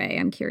lingerie?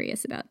 I'm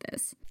curious about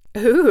this.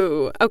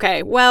 Ooh,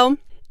 okay. Well,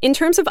 in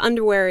terms of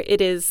underwear,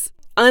 it is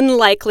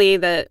unlikely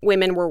that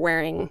women were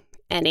wearing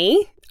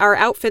any. Our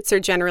outfits are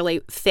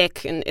generally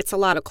thick and it's a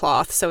lot of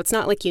cloth, so it's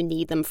not like you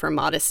need them for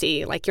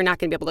modesty. Like you're not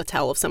going to be able to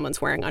tell if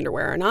someone's wearing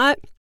underwear or not.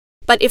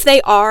 But if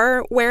they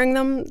are wearing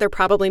them, they're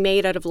probably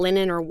made out of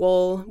linen or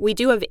wool. We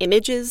do have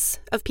images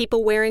of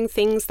people wearing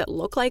things that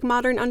look like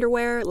modern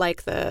underwear,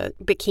 like the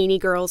Bikini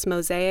Girls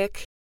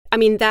mosaic. I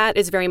mean, that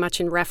is very much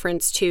in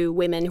reference to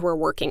women who are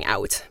working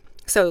out.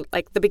 So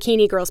like the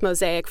Bikini Girls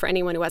mosaic, for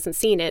anyone who hasn't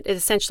seen it, it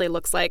essentially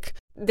looks like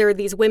there are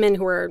these women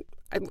who are,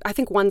 I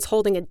think one's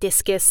holding a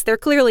discus. They're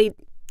clearly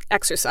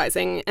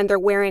exercising and they're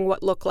wearing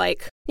what look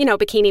like,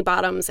 bikini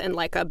bottoms and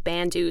like a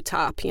bandeau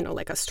top,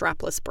 like a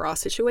strapless bra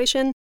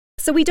situation.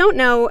 So we don't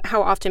know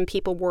how often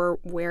people were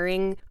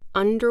wearing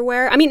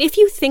underwear. I mean, if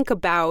you think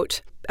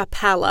about a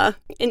palla,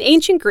 in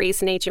ancient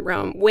Greece and ancient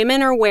Rome,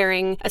 women are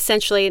wearing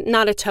essentially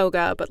not a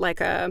toga, but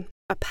like a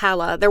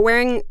palla. They're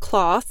wearing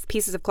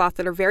pieces of cloth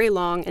that are very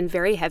long and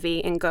very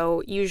heavy and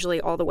go usually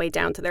all the way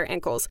down to their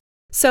ankles.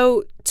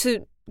 So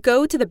to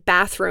go to the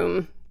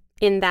bathroom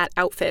in that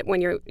outfit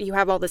when you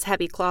have all this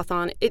heavy cloth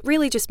on, it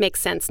really just makes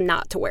sense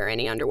not to wear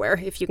any underwear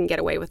if you can get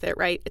away with it,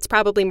 right? It's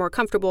probably more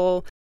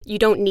comfortable. You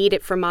don't need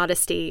it for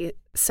modesty.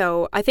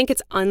 So I think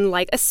it's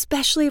unlikely,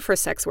 especially for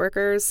sex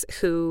workers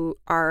who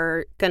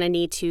are going to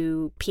need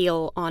to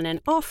peel on and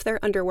off their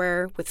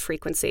underwear with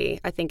frequency.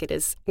 I think it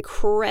is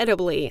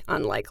incredibly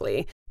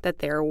unlikely that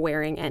they're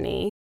wearing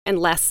any,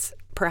 unless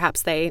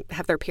perhaps they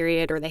have their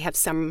period or they have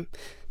some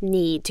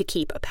need to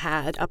keep a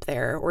pad up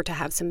there or to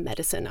have some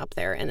medicine up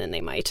there, and then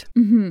they might.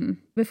 Mm-hmm.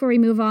 Before we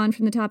move on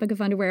from the topic of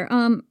underwear,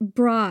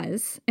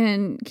 bras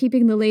and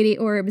keeping the lady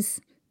orbs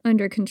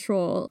under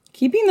control.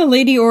 Keeping the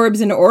lady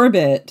orbs in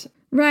orbit.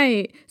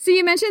 Right. So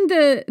you mentioned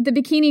the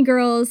Bikini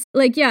Girls.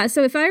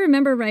 So if I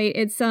remember right,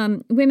 it's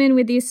women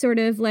with these sort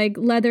of like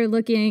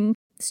leather-looking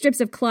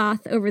strips of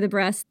cloth over the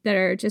breast that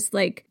are just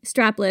like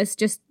strapless,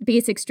 just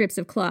basic strips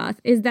of cloth.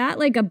 Is that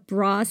like a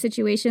bra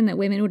situation that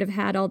women would have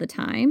had all the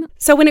time?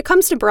 So when it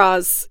comes to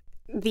bras,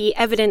 the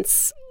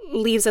evidence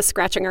leaves us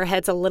scratching our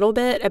heads a little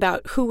bit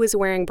about who was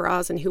wearing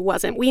bras and who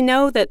wasn't. We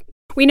know that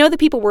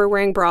people were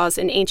wearing bras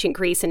in ancient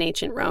Greece and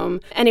ancient Rome,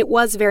 and it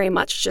was very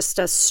much just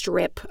a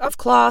strip of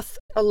cloth,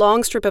 a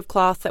long strip of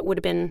cloth that would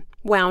have been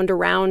wound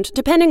around,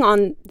 depending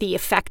on the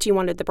effect you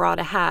wanted the bra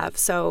to have.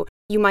 So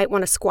You might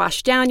want to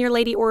squash down your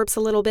lady orbs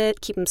a little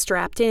bit, keep them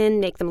strapped in,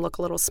 make them look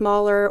a little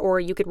smaller, or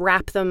you could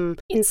wrap them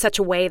in such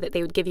a way that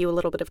they would give you a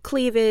little bit of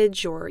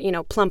cleavage or,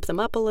 plump them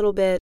up a little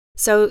bit.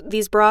 So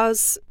these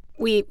bras,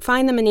 we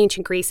find them in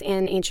ancient Greece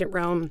and ancient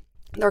Rome.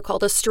 They're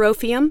called a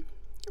strophium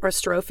or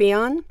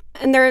strophion,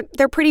 and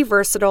they're pretty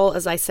versatile,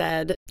 as I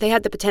said. They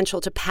had the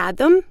potential to pad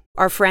them.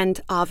 Our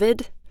friend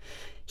Ovid,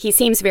 he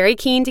seems very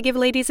keen to give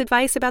ladies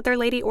advice about their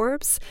lady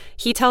orbs.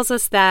 He tells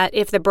us that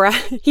if the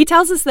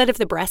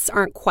breasts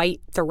aren't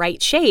quite the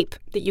right shape,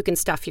 that you can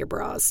stuff your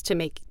bras to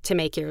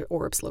make your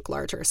orbs look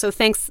larger. So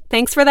thanks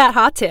for that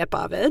hot tip,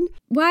 Ovid.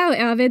 Wow,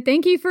 Ovid,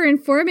 thank you for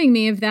informing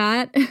me of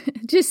that.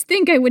 Just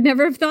think I would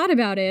never have thought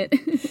about it.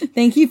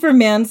 Thank you for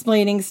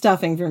mansplaining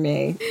stuffing for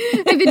me.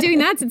 I've been doing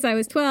that since I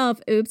was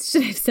 12. Oops,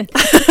 should I have said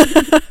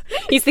that?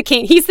 He's the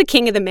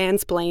king of the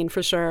mansplain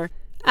for sure.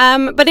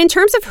 But in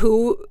terms of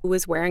who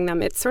was wearing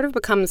them, it sort of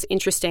becomes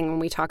interesting when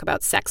we talk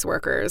about sex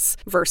workers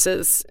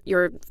versus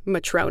your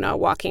matrona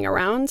walking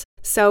around.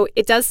 So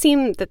it does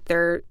seem that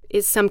there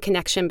is some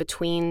connection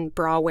between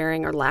bra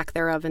wearing or lack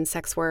thereof in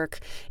sex work.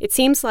 It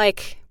seems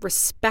like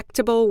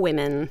respectable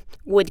women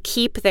would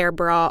keep their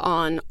bra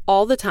on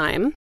all the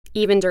time,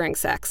 even during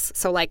sex.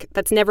 So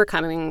that's never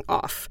coming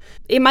off.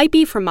 It might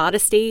be for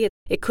modesty.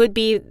 It could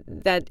be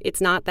that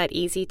it's not that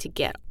easy to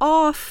get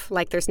off,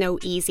 like there's no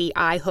easy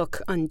eye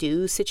hook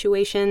undo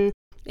situation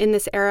in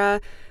this era.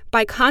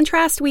 By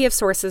contrast, we have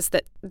sources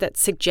that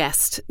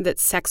suggest that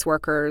sex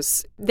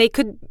workers, they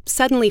could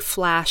suddenly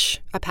flash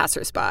a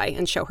passersby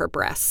and show her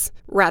breasts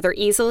rather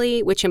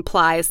easily, which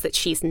implies that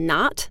she's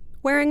not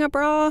wearing a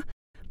bra.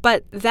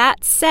 But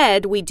that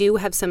said, we do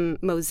have some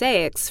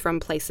mosaics from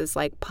places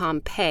like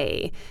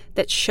Pompeii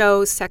that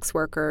show sex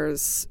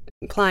workers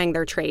plying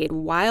their trade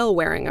while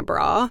wearing a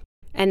bra.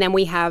 And then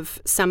we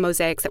have some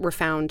mosaics that were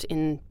found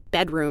in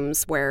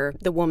bedrooms where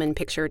the woman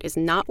pictured is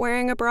not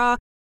wearing a bra.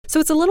 So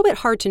it's a little bit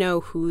hard to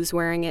know who's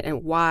wearing it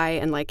and why.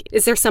 And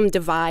is there some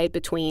divide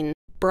between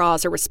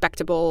bras are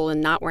respectable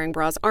and not wearing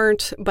bras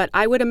aren't? But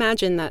I would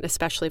imagine that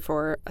especially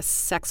for a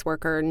sex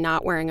worker,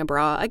 not wearing a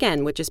bra,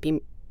 again, would just be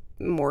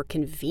more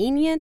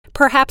convenient.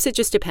 Perhaps it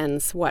just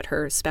depends what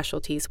her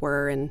specialties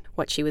were and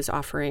what she was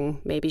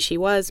offering. Maybe she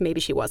was, maybe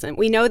she wasn't.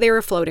 We know they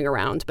were floating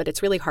around, but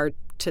it's really hard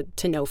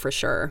to know for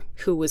sure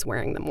who was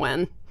wearing them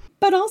when.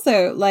 But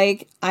also,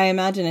 I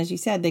imagine, as you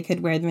said, they could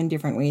wear them in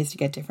different ways to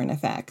get different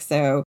effects.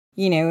 So,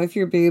 if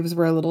your boobs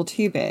were a little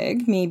too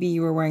big, maybe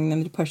you were wearing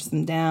them to push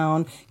them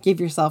down,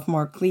 give yourself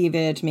more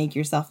cleavage, make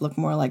yourself look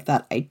more like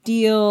that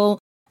ideal.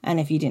 And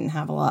if you didn't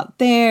have a lot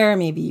there,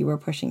 maybe you were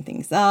pushing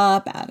things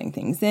up, adding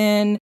things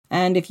in.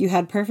 And if you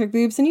had perfect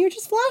boobs, then you were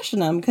just flashing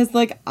them, because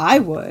I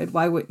would.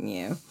 Why wouldn't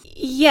you?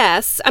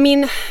 Yes. I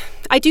mean,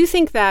 I do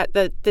think that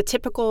the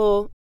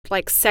typical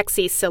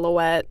sexy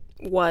silhouette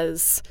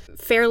was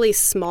fairly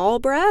small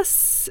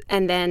breasts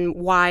and then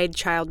wide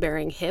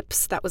childbearing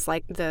hips. That was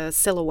the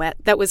silhouette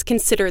that was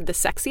considered the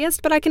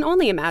sexiest. But I can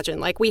only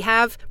imagine, we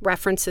have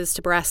references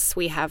to breasts.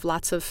 We have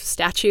lots of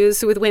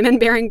statues with women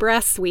bearing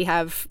breasts. We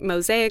have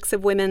mosaics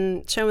of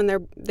women showing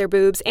their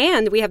boobs.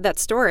 And we have that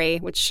story,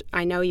 which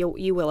I know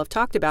you will have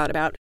talked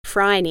about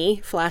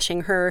Phryne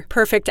flashing her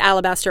perfect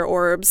alabaster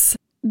orbs.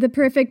 The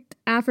perfect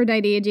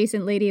Aphrodite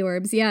adjacent lady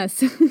orbs,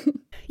 yes.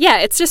 Yeah,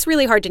 it's just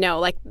really hard to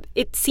know.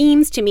 It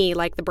seems to me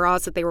like the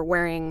bras that they were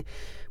wearing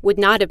would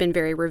not have been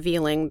very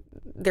revealing.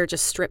 They're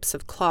just strips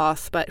of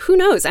cloth, but who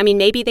knows? I mean,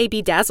 maybe they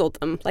bedazzled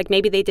them.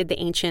 Maybe they did the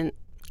ancient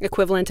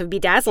equivalent of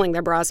bedazzling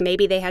their bras.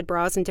 Maybe they had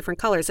bras in different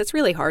colors. It's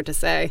really hard to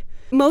say.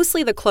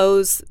 Mostly the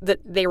clothes that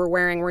they were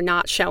wearing were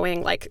not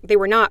showing, they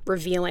were not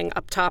revealing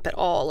up top at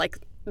all.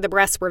 The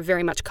breasts were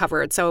very much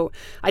covered. So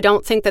I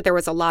don't think that there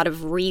was a lot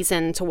of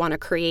reason to want to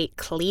create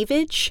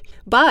cleavage.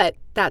 But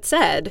that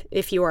said,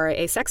 if you are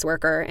a sex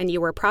worker and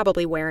you were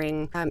probably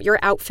wearing your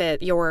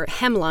outfit, your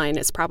hemline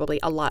is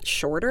probably a lot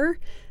shorter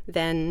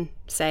than,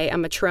 say, a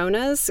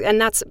matrona's. And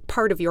that's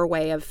part of your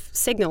way of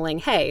signaling,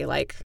 hey,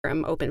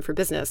 I'm open for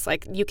business.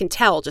 You can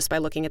tell just by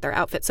looking at their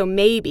outfit. So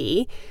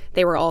maybe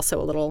they were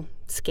also a little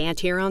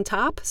scantier on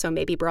top. So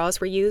maybe bras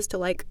were used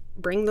to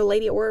bring the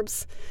lady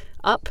orbs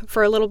up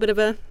for a little bit of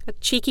a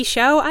cheeky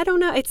show. I don't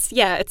know.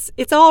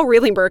 It's all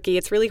really murky.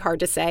 It's really hard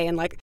to say. And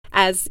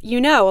as you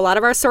know, a lot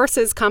of our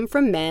sources come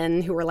from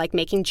men who are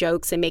making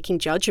jokes and making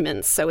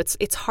judgments. So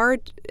it's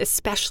hard,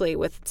 especially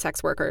with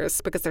sex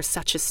workers, because there's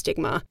such a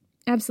stigma.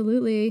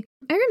 Absolutely.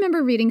 I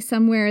remember reading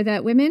somewhere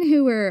that women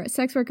who were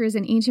sex workers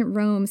in ancient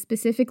Rome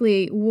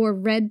specifically wore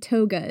red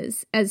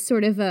togas as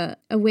sort of a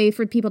way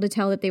for people to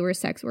tell that they were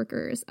sex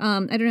workers. I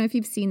don't know if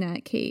you've seen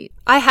that, Kate.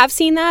 I have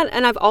seen that,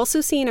 and I've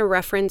also seen a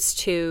reference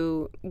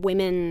to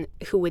women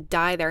who would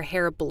dye their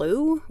hair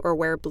blue or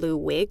wear blue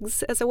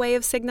wigs as a way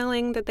of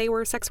signaling that they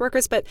were sex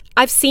workers. But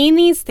I've seen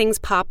these things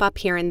pop up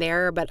here and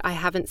there, but I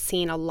haven't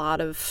seen a lot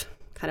of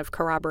kind of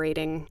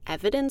corroborating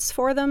evidence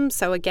for them.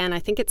 So again, I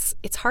think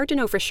it's hard to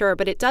know for sure,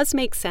 but it does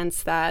make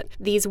sense that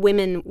these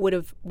women would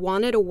have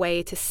wanted a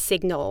way to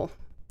signal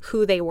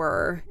who they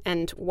were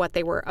and what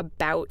they were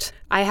about.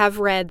 I have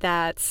read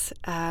that,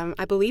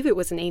 I believe it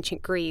was in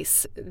ancient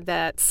Greece,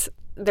 that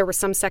there were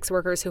some sex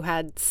workers who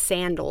had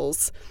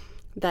sandals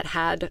that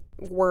had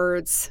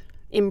words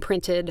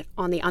imprinted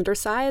on the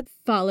underside.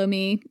 Follow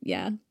me.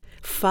 Yeah.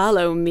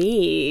 Follow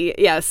me.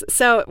 Yes.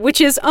 So,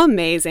 which is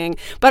amazing.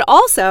 But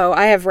also,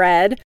 I have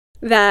read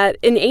that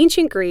in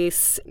ancient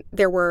Greece,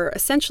 there were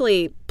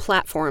essentially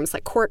platforms,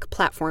 like cork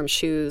platform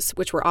shoes,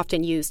 which were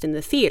often used in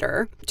the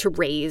theater to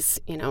raise,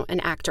 an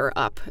actor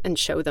up and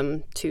show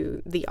them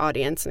to the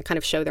audience and kind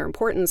of show their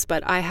importance.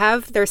 But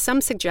there's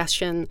some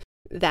suggestion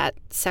that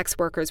sex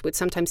workers would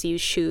sometimes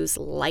use shoes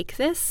like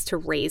this to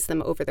raise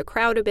them over the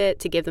crowd a bit,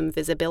 to give them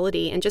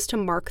visibility, and just to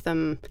mark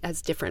them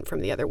as different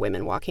from the other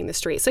women walking the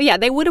street. So yeah,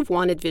 they would have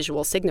wanted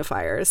visual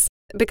signifiers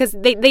because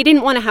they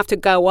didn't want to have to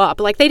go up.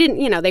 Like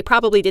they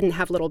probably didn't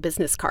have little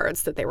business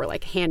cards that they were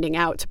like handing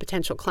out to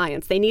potential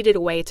clients. They needed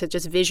a way to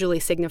just visually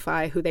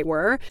signify who they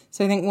were.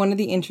 So I think one of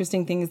the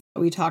interesting things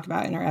that we talked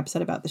about in our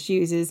episode about the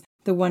shoes is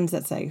the ones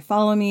that say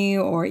follow me,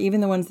 or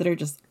even the ones that are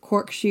just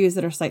cork shoes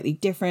that are slightly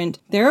different.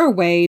 They're a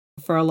way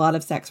for a lot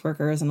of sex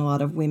workers and a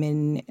lot of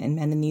women and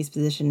men in these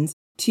positions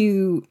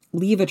to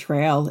leave a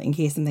trail in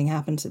case something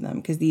happened to them,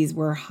 because these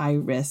were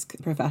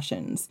high-risk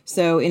professions.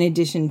 So in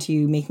addition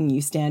to making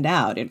you stand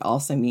out, it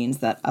also means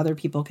that other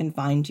people can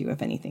find you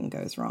if anything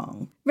goes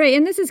wrong. Right,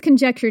 and this is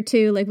conjecture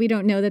too. Like, we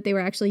don't know that they were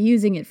actually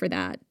using it for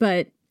that,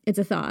 but it's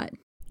a thought.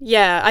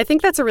 Yeah, I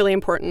think that's a really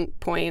important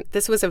point.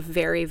 This was a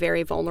very,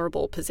 very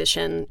vulnerable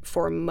position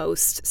for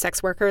most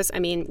sex workers. I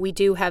mean, we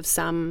do have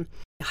some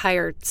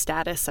higher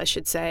status, I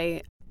should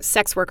say,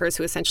 sex workers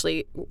who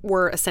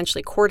were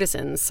essentially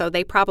courtesans, so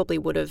they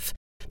wouldn't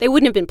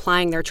have been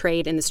plying their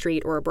trade in the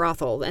street or a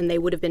brothel, and they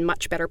would have been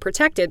much better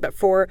protected. But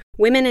for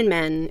women and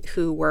men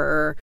who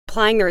were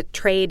plying their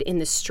trade in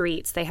the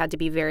streets, they had to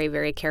be very,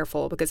 very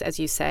careful because,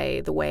 as you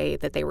say, the way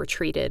that they were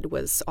treated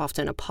was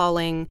often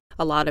appalling.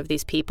 A lot of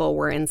these people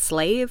were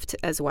enslaved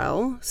as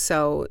well,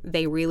 so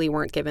they really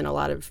weren't given a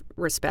lot of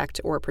respect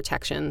or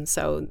protection.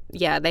 So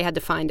yeah, they had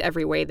to find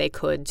every way they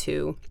could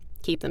to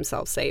keep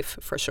themselves safe,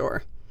 for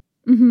sure.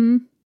 Mm-hmm.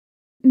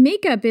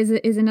 Makeup is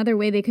another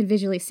way they could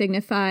visually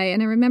signify.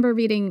 And I remember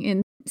reading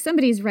in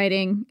somebody's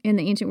writing in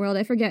the ancient world,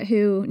 I forget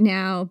who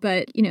now,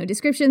 but,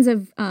 descriptions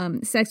of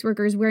sex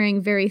workers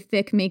wearing very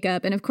thick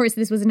makeup. And of course,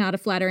 this was not a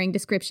flattering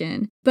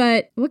description.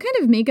 But what kind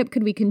of makeup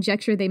could we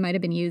conjecture they might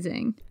have been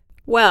using?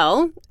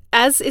 Well,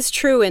 as is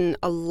true in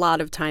a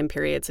lot of time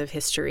periods of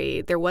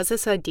history, there was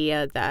this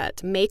idea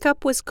that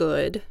makeup was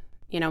good.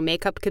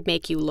 Makeup could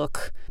make you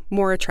look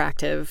more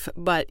attractive,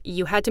 but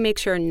you had to make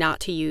sure not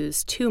to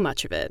use too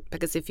much of it,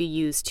 because if you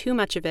used too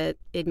much of it,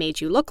 it made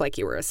you look like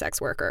you were a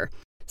sex worker.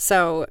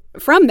 So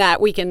from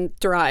that, we can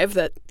derive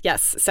that,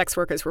 yes, sex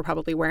workers were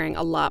probably wearing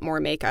a lot more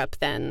makeup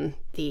than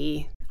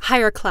the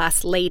higher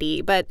class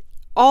lady, but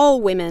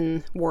all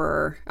women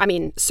were,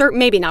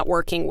 maybe not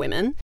working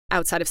women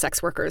outside of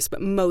sex workers,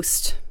 but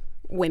most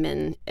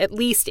women, at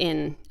least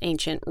in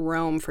ancient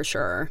Rome for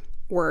sure,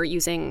 were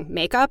using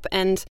makeup.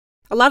 And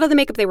a lot of the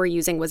makeup they were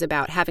using was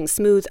about having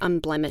smooth,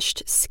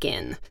 unblemished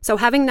skin. So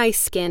having nice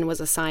skin was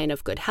a sign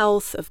of good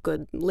health, of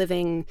good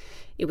living.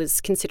 It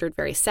was considered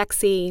very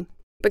sexy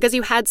because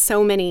you had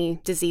so many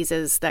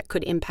diseases that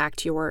could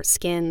impact your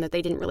skin that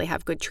they didn't really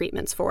have good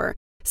treatments for.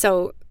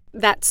 So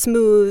that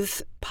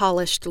smooth,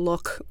 polished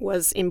look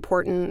was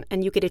important,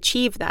 and you could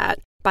achieve that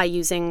by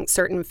using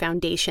certain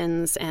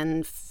foundations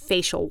and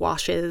facial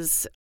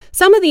washes.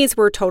 Some of these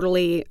were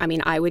totally,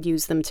 I would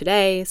use them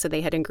today. So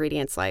they had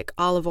ingredients like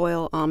olive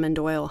oil, almond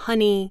oil,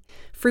 honey,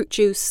 fruit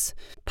juice,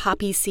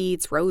 poppy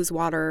seeds, rose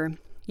water.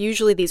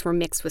 Usually these were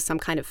mixed with some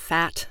kind of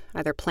fat,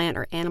 either plant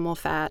or animal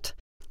fat.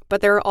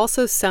 But there are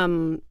also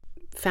some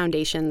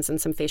foundations and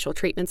some facial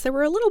treatments that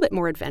were a little bit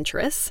more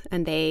adventurous,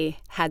 and they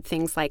had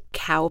things like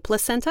cow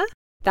placenta.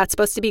 That's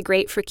supposed to be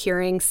great for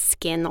curing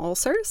skin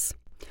ulcers.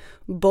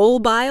 Bull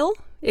bile.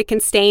 It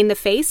can stain the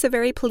face a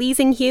very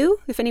pleasing hue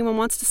if anyone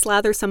wants to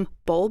slather some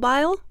bull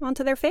bile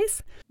onto their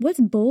face. What's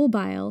bull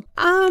bile?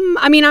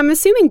 I'm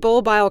assuming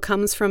bull bile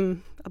comes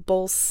from a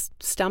bull's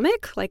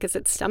stomach. Like, is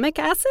it stomach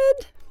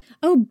acid?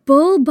 Oh,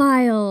 bull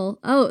bile.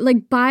 Oh,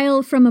 like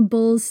bile from a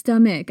bull's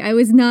stomach. I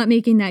was not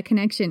making that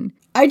connection.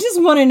 I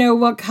just want to know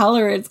what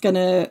color it's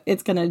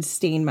gonna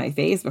stain my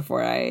face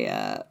before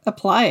I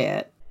apply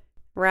it.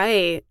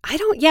 Right.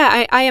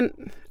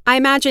 I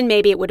imagine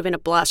maybe it would have been a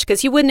blush,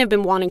 because you wouldn't have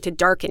been wanting to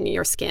darken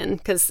your skin,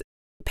 because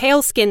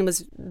pale skin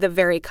was the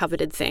very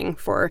coveted thing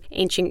for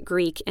ancient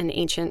Greek and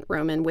ancient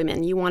Roman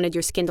women. You wanted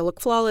your skin to look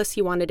flawless.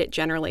 You wanted it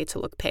generally to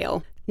look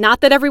pale.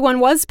 Not that everyone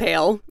was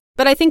pale,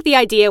 but I think the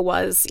idea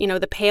was,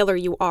 the paler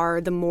you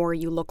are, the more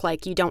you look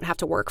like you don't have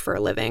to work for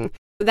a living.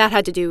 That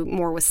had to do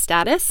more with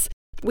status.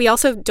 We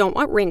also don't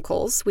want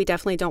wrinkles. We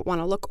definitely don't want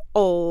to look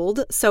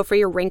old. So for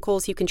your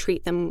wrinkles, you can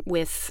treat them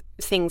with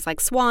things like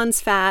swan's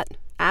fat,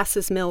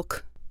 ass's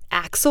milk,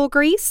 axle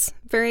grease,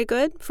 very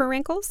good for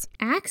wrinkles.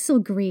 Axle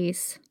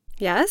grease?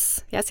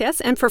 Yes.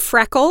 And for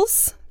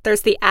freckles,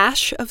 there's the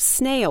ash of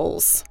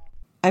snails.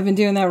 I've been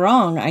doing that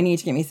wrong. I need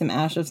to get me some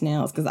ash of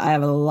snails because I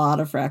have a lot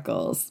of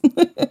freckles.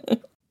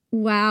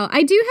 Wow.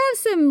 I do have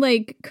some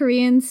like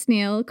Korean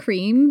snail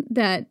cream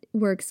that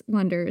works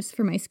wonders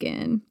for my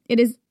skin. It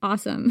is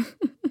awesome.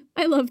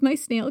 I love my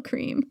snail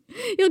cream.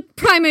 You'll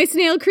pry my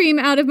snail cream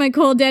out of my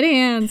cold, dead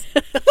hands.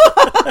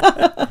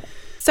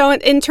 So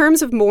in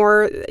terms of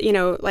more,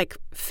 like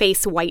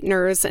face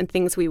whiteners and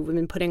things we've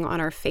been putting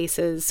on our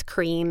faces,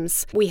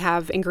 creams, we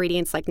have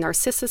ingredients like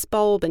narcissus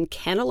bulb and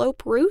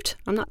cantaloupe root.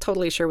 I'm not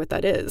totally sure what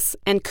that is.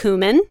 And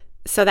cumin.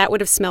 So that would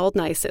have smelled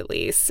nice at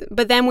least.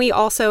 But then we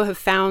also have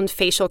found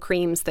facial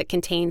creams that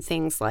contain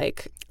things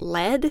like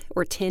lead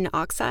or tin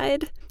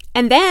oxide.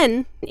 And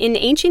then in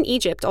ancient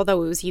Egypt,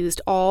 although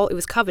it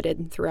was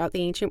coveted throughout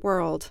the ancient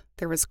world,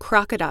 there was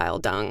crocodile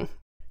dung.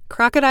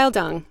 Crocodile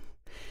dung.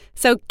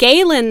 So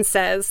Galen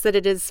says that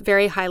it is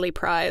very highly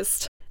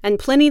prized, and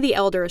Pliny the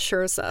Elder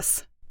assures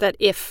us that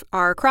if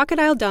our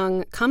crocodile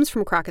dung comes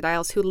from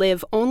crocodiles who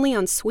live only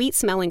on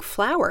sweet-smelling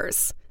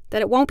flowers,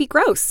 that it won't be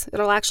gross.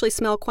 It'll actually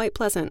smell quite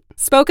pleasant.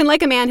 Spoken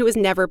like a man who has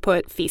never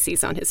put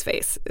feces on his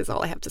face is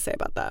all I have to say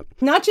about that.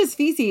 Not just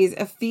feces,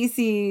 a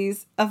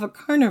feces of a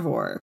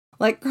carnivore.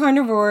 Like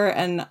carnivore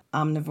and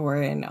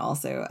omnivore and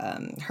also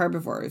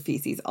herbivore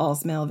feces all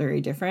smell very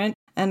different.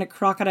 And a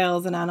crocodile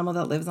is an animal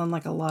that lives on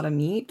like a lot of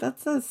meat.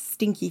 That's a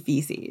stinky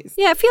feces.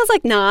 Yeah, it feels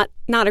like not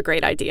a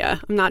great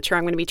idea. I'm not sure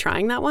I'm going to be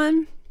trying that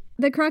one.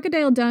 The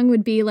crocodile dung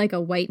would be like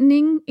a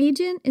whitening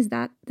agent? Is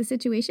that the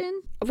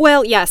situation?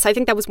 Well, yes. I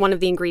think that was one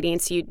of the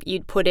ingredients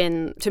you'd put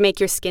in to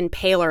make your skin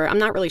paler. I'm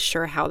not really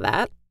sure how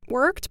that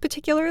worked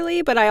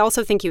particularly, but I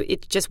also think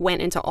it just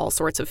went into all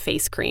sorts of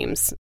face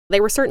creams. They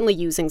were certainly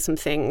using some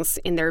things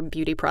in their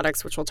beauty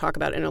products, which we'll talk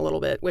about in a little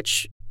bit,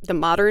 which the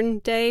modern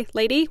day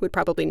lady would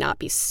probably not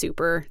be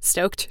super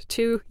stoked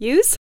to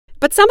use.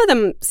 But some of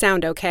them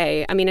sound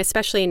okay. I mean,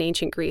 especially in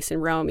ancient Greece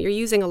and Rome, you're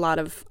using a lot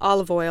of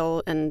olive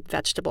oil and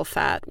vegetable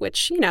fat,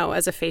 which,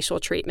 as a facial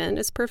treatment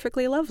is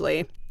perfectly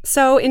lovely.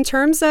 So in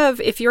terms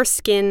of if you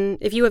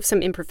have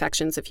some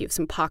imperfections, if you have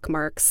some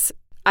pockmarks,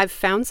 I've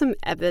found some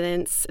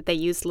evidence that they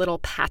used little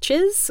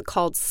patches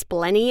called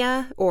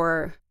splenia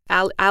or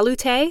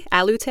alute.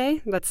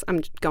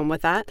 I'm going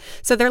with that.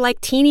 So they're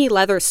like teeny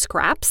leather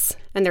scraps,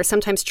 and they're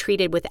sometimes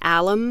treated with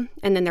alum,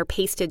 and then they're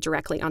pasted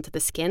directly onto the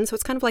skin. So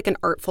it's kind of like an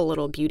artful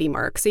little beauty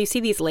mark. So you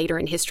see these later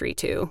in history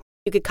too.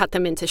 You could cut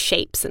them into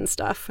shapes and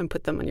stuff and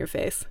put them on your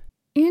face.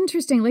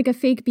 Interesting, like a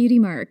fake beauty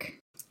mark.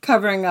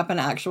 Covering up an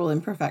actual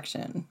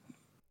imperfection.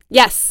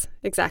 Yes,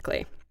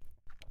 exactly.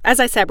 As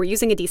I said, we're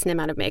using a decent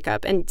amount of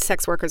makeup, and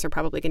sex workers are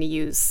probably going to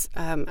use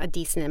a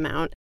decent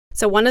amount.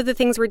 So one of the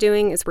things we're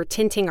doing is we're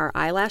tinting our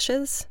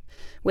eyelashes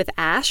with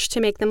ash to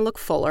make them look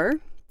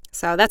fuller.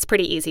 So that's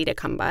pretty easy to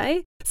come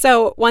by.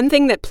 So one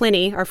thing that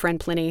Pliny, our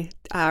friend Pliny,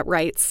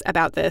 writes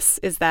about this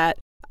is that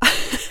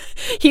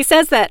he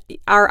says that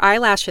our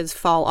eyelashes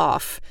fall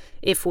off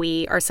if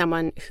we are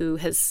someone who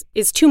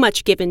is too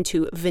much given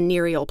to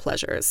venereal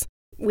pleasures.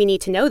 We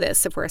need to know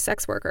this if we're a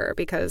sex worker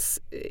because,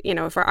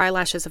 if our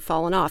eyelashes have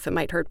fallen off, it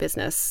might hurt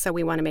business. So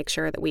we want to make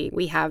sure that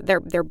we have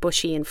they're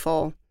bushy and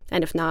full.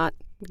 And if not,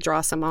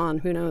 draw some on.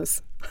 Who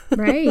knows?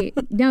 Right.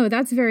 No,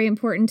 that's very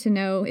important to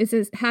know. It's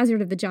a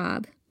hazard of the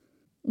job,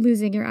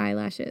 losing your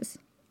eyelashes.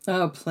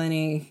 Oh,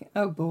 Pliny.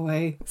 Oh,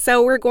 boy.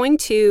 So we're going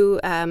to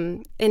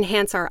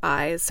enhance our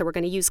eyes. So we're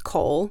going to use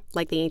kohl,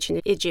 like the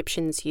ancient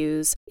Egyptians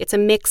use. It's a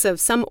mix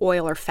of some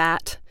oil or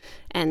fat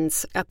and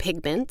a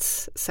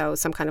pigment. So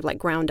some kind of like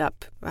ground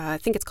up, I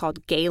think it's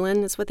called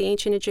galen is what the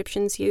ancient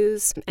Egyptians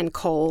use, and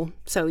kohl.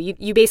 So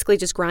you basically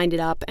just grind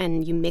it up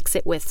and you mix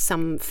it with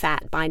some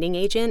fat binding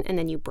agent and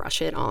then you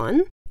brush it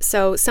on.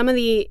 So some of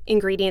the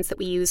ingredients that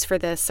we use for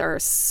this are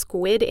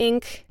squid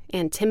ink,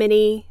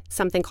 antimony,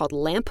 something called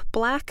lamp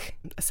black,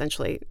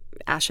 essentially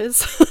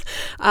ashes.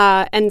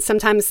 And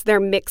sometimes they're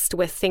mixed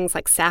with things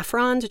like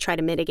saffron to try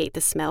to mitigate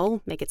the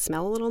smell, make it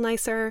smell a little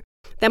nicer.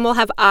 Then we'll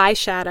have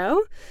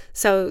eyeshadow.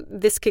 So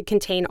this could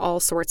contain all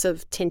sorts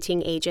of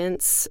tinting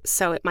agents.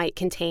 So it might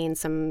contain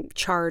some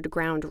charred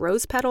ground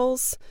rose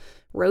petals,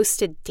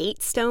 roasted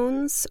date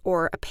stones,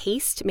 or a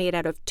paste made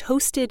out of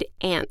toasted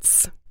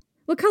ants.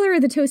 What color are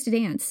the toasted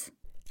ants?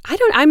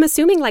 I'm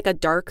assuming like a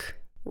dark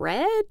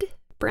red,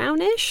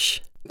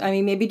 brownish. I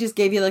mean, maybe just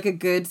gave you like a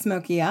good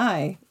smoky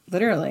eye,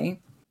 literally.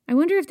 I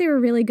wonder if they were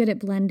really good at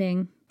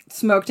blending.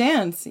 Smoked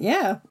ants,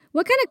 yeah.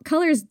 What kind of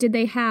colors did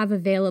they have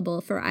available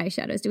for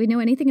eyeshadows? Do we know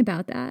anything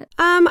about that?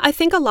 I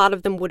think a lot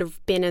of them would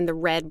have been in the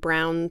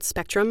red-brown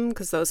spectrum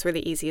because those were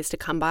the easiest to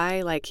come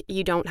by. Like,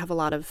 you don't have a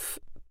lot of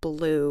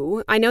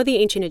blue. I know the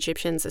ancient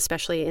Egyptians,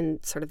 especially in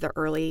sort of the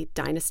early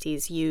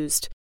dynasties,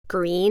 used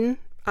green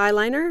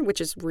eyeliner,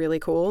 which is really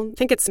cool. I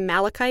think it's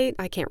malachite.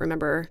 I can't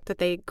remember that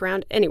they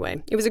ground.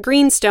 Anyway, it was a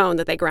green stone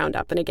that they ground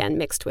up and again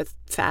mixed with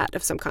fat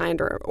of some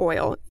kind or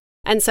oil.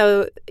 And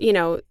so,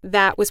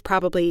 that was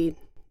probably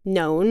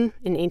known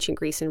in ancient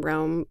Greece and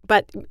Rome.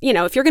 But,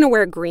 if you're going to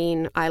wear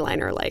green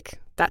eyeliner, like,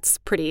 that's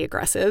pretty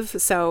aggressive.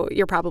 So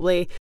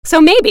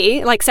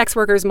maybe, like, sex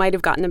workers might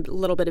have gotten a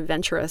little bit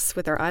adventurous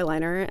with their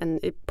eyeliner, and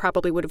it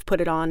probably would have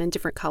put it on in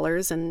different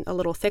colors and a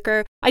little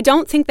thicker. I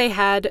don't think they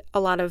had a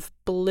lot of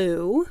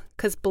blue,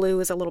 because blue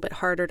is a little bit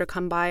harder to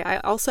come by. I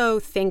also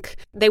think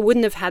they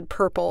wouldn't have had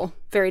purple,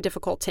 very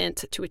difficult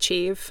tint to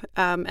achieve,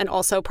 and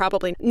also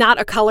probably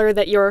not a color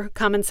that your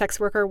common sex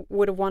worker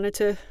would have wanted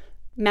to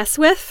mess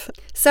with.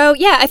 So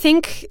yeah, I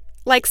think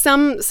like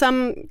some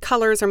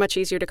colors are much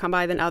easier to come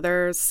by than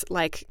others,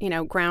 like, you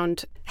know,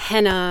 ground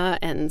henna,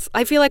 and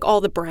I feel like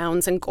all the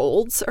browns and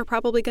golds are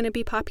probably going to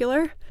be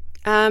popular.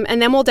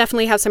 And then we'll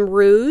definitely have some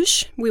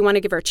rouge. We want to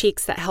give our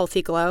cheeks that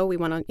healthy glow. We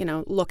want to, you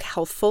know, look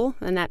healthful,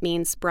 and that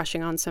means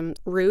brushing on some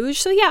rouge.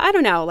 So yeah, I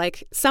don't know.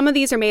 Like some of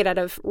these are made out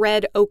of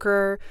red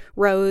ochre,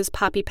 rose,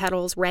 poppy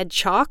petals, red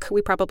chalk.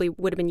 We probably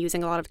would have been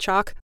using a lot of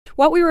chalk.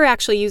 What we were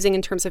actually using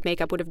in terms of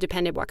makeup would have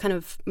depended what kind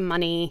of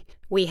money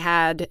we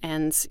had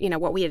and, you know,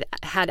 what we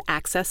had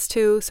access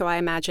to. So I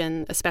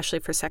imagine, especially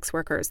for sex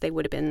workers, they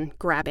would have been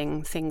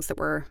grabbing things that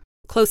were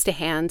close to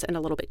hand and a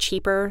little bit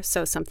cheaper.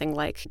 So something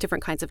like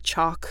different kinds of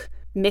chalk,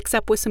 mix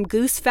up with some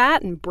goose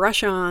fat and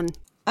brush on.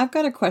 I've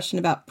got a question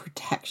about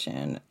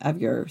protection of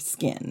your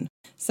skin.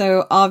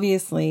 So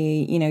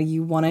obviously, you know,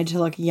 you wanted to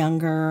look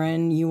younger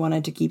and you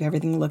wanted to keep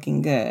everything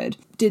looking good.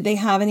 Did they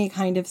have any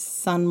kind of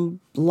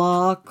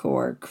sunblock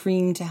or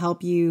cream to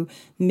help you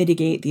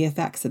mitigate the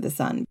effects of the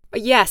sun?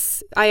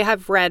 Yes, I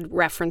have read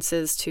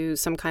references to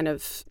some kind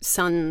of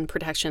sun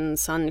protection,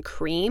 sun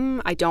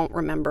cream. I don't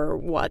remember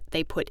what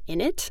they put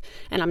in it,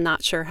 and I'm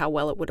not sure how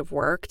well it would have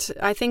worked.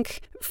 I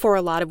think for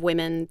a lot of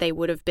women, they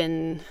would have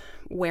been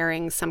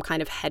wearing some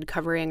kind of head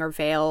covering or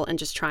veil and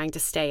just trying to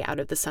stay out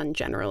of the sun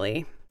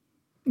generally.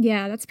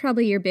 Yeah, that's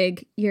probably your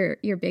big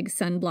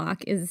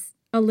sunblock, is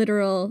a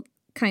literal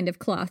kind of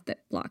cloth that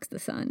blocks the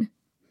sun.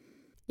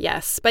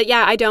 Yes, but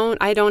yeah, I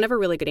don't have a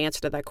really good answer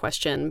to that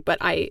question, but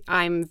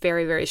I'm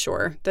very, very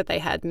sure that they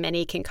had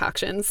many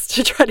concoctions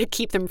to try to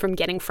keep them from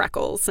getting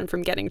freckles and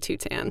from getting too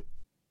tan.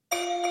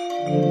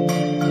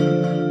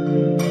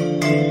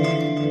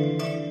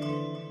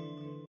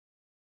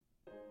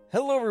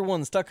 Hello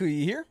everyone,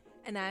 Stakuyi here.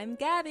 And I'm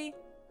Gabby.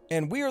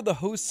 And we are the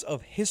hosts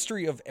of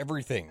History of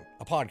Everything,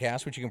 a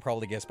podcast which you can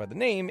probably guess by the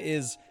name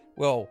is,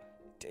 well,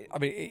 I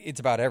mean, it's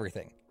about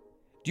everything.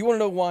 Do you want to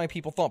know why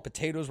people thought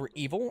potatoes were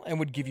evil and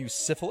would give you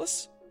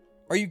syphilis?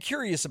 Are you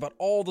curious about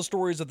all the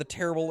stories of the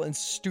terrible and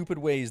stupid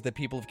ways that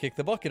people have kicked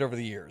the bucket over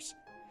the years?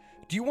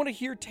 Do you want to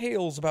hear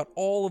tales about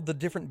all of the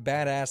different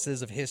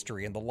badasses of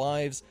history and the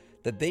lives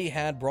that they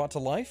had brought to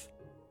life?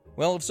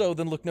 Well, if so,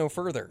 then look no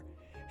further.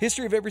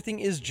 History of Everything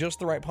is just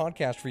the right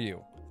podcast for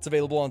you. It's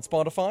available on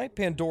Spotify,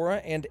 Pandora,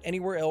 and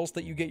anywhere else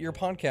that you get your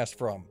podcast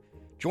from.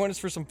 Join us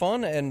for some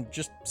fun and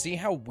just see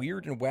how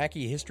weird and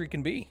wacky history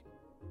can be.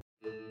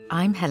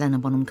 I'm Helena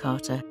Bonham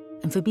Carter,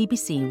 and for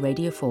BBC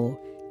Radio 4,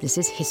 this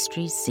is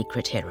History's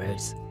Secret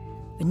Heroes,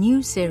 a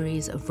new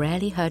series of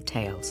rarely heard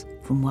tales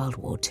from World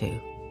War II.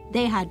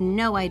 They had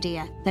no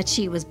idea that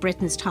she was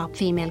Britain's top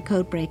female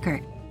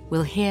codebreaker.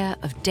 We'll hear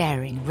of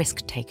daring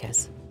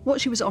risk-takers. What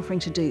she was offering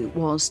to do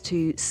was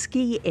to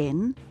ski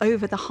in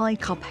over the high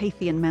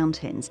Carpathian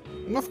mountains.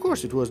 Of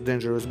course it was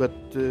dangerous,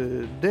 but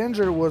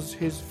danger was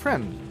his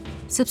friend.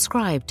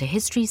 Subscribe to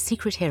History's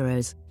Secret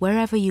Heroes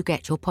wherever you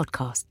get your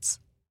podcasts.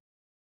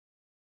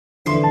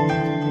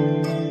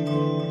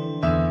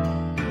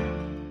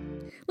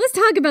 Let's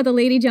talk about the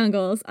lady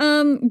jungles.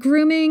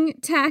 Grooming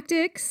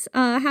tactics.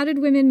 How did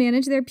women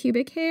manage their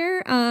pubic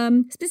hair?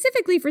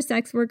 Specifically for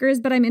sex workers,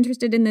 but I'm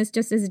interested in this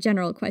just as a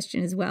general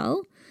question as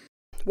well.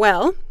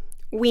 Well,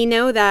 we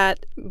know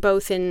that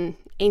both in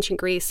ancient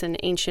Greece and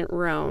ancient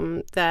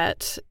Rome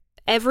that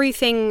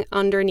everything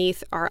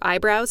underneath our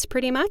eyebrows,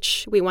 pretty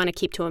much, we want to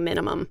keep to a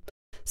minimum.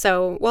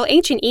 So, well,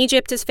 ancient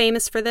Egypt is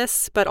famous for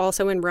this, but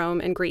also in Rome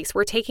and Greece,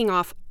 we're taking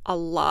off a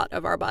lot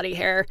of our body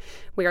hair.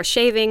 We are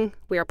shaving,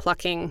 we are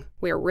plucking,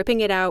 we are ripping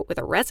it out with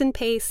a resin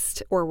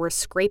paste, or we're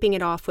scraping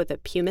it off with a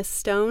pumice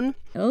stone.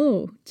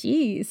 Oh,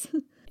 geez.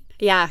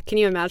 Yeah, can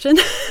you imagine?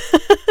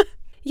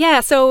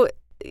 Yeah, so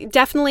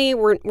definitely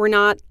we're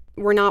not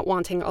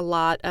wanting a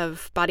lot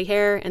of body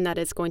hair, and that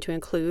is going to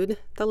include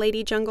the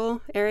lady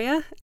jungle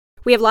area.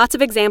 We have lots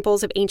of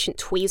examples of ancient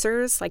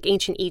tweezers, like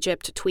ancient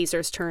Egypt,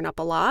 tweezers turn up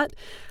a lot.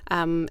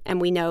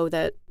 And we know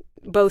that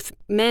both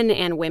men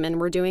and women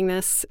were doing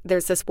this.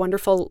 There's this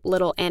wonderful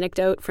little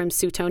anecdote from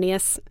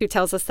Suetonius who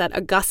tells us that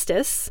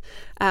Augustus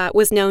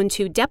was known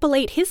to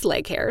depilate his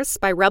leg hairs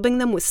by rubbing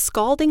them with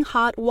scalding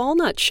hot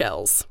walnut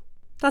shells.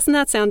 Doesn't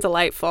that sound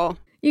delightful?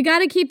 You got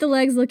to keep the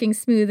legs looking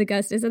smooth,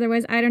 Augustus.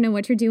 Otherwise, I don't know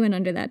what you're doing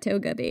under that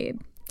toga,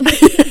 babe.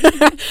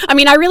 I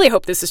mean, I really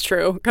hope this is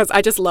true, because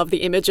I just love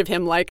the image of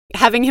him, like,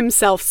 having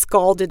himself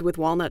scalded with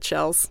walnut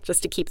shells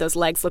just to keep those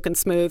legs looking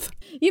smooth.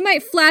 You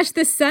might flash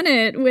the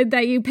Senate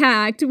that you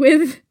packed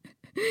with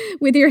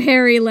your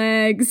hairy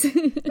legs.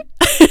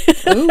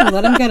 Ooh,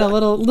 let him get a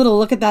little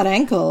look at that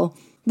ankle.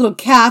 Little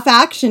calf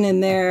action in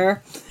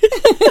there.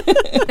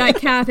 That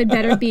calf had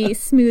better be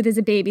smooth as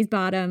a baby's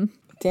bottom.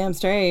 Damn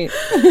straight.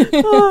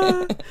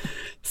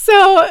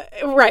 So,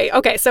 right.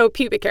 Okay. So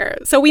pubic hair.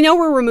 So we know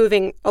we're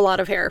removing a lot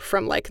of hair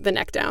from like the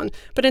neck down.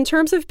 But in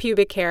terms of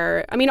pubic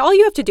hair, I mean, all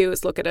you have to do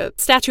is look at a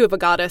statue of a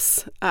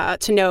goddess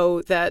to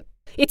know that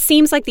It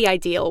seems like the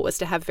ideal was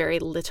to have very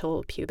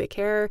little pubic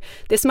hair.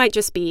 This might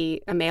just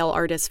be a male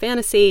artist's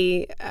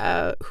fantasy.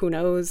 Who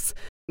knows?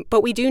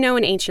 But we do know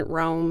in ancient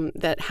Rome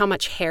that how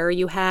much hair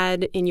you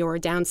had in your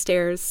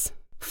downstairs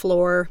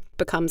floor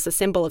becomes a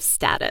symbol of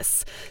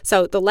status.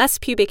 So the less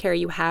pubic hair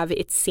you have,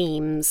 it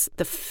seems,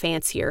 the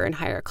fancier and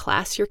higher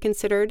class you're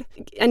considered.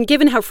 And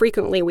given how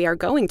frequently we are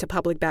going to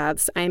public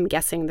baths, I'm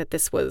guessing that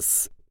this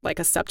was like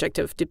a subject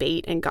of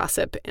debate and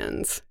gossip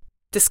and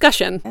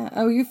discussion.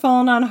 Oh, you've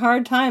fallen on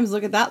hard times.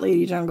 Look at that,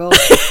 Lady Jungle.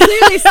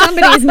 Clearly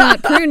somebody's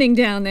not pruning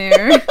down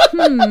there.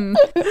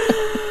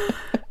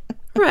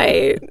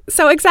 Right.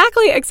 So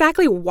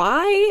exactly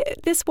why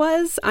this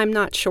was, I'm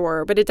not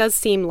sure, but it does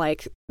seem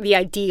like the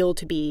ideal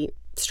to be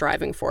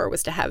striving for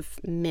was to have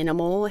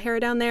minimal hair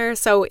down there.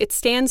 So it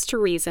stands to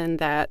reason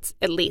that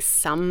at least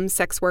some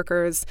sex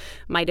workers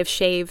might have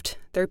shaved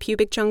their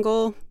pubic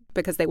jungle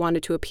because they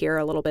wanted to appear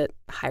a little bit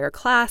higher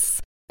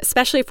class,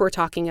 especially if we're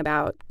talking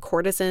about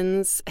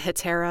courtesans,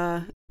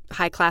 hetera,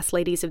 high-class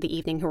ladies of the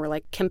evening who were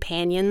like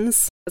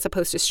companions as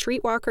opposed to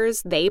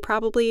streetwalkers. They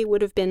probably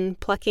would have been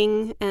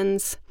plucking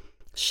and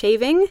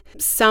shaving.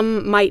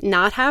 Some might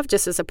not have,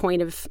 just as a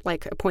point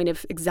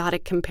of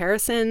exotic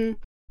comparison.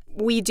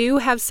 We do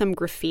have some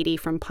graffiti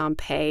from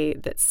Pompeii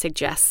that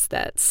suggests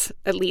that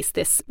at least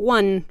this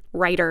one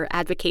writer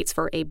advocates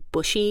for a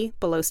bushy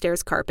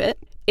below-stairs carpet.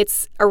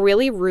 It's a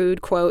really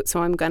rude quote,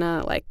 so I'm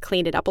gonna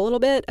clean it up a little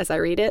bit as I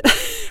read it.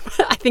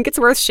 I think it's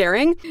worth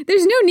sharing.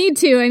 There's no need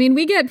to. I mean,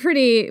 we get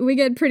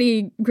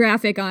pretty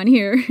graphic on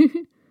here.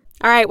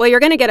 All right, well, you're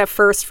going to get a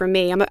first from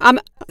me.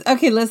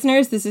 Okay,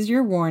 listeners, this is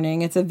your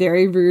warning. It's a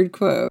very rude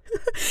quote.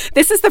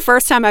 This is the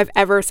first time I've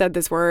ever said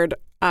this word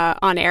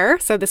on air,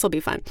 so this will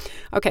be fun.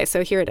 Okay,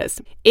 so here it is.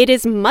 It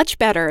is much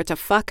better to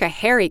fuck a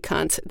hairy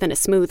cunt than a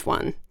smooth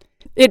one.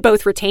 It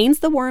both retains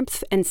the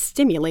warmth and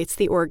stimulates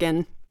the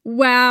organ.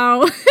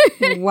 Wow.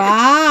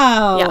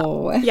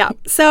 Wow. Yeah.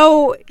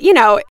 So,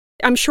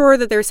 I'm sure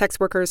that there are sex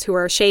workers who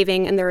are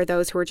shaving and there are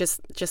those who are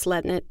just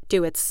letting it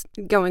do its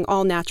going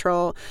all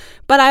natural.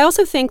 But I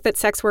also think that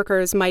sex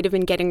workers might have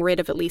been getting rid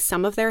of at least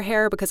some of their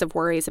hair because of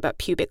worries about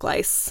pubic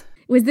lice.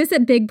 Was this a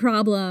big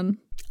problem?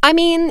 I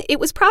mean, it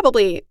was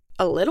probably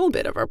a little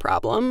bit of a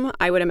problem,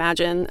 I would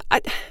imagine.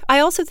 I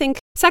also think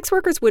sex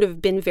workers would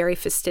have been very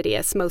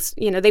fastidious.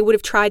 They would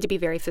have tried to be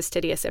very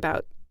fastidious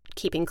about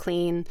keeping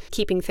clean,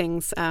 keeping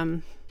things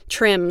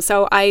trim.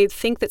 So I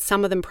think that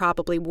some of them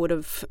probably would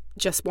have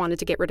just wanted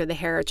to get rid of the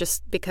hair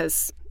just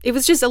because it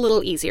was just a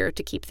little easier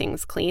to keep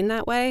things clean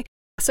that way.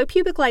 So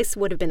pubic lice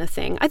would have been a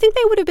thing. I think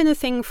they would have been a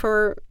thing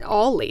for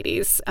all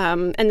ladies.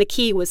 And the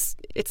key was,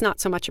 it's not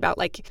so much about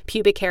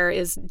pubic hair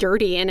is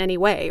dirty in any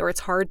way or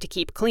it's hard to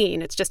keep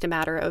clean. It's just a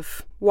matter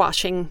of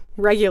washing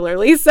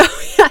regularly. So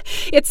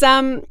it's,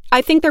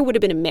 I think there would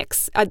have been a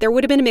mix. There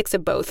would have been a mix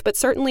of both, but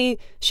certainly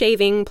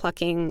shaving,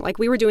 plucking,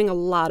 we were doing a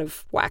lot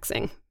of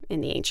waxing in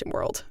the ancient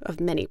world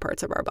of many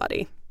parts of our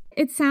body.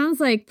 It sounds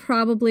like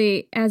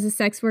probably as a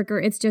sex worker,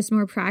 it's just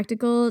more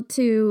practical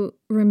to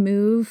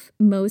remove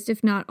most,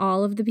 if not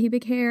all, of the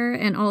pubic hair.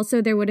 And also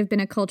there would have been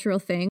a cultural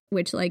thing,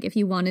 which if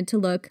you wanted to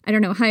look,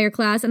 higher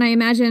class. And I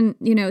imagine,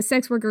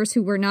 sex workers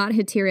who were not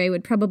heterae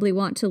would probably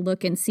want to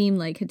look and seem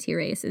like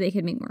heterae so they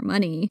could make more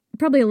money.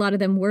 Probably a lot of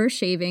them were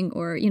shaving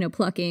or,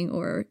 plucking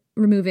or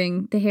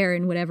removing the hair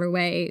in whatever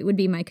way would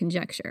be my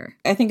conjecture.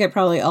 I think it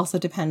probably also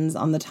depends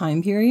on the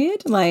time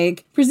period.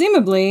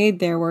 Presumably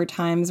there were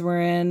times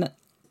wherein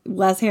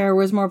less hair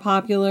was more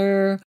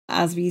popular.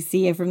 As we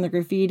see it from the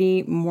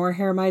graffiti, more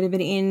hair might have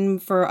been in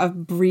for a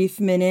brief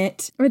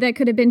minute. Or that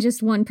could have been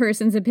just one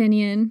person's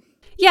opinion.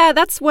 Yeah,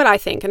 that's what I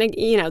think. And,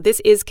 this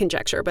is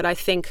conjecture, but I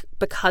think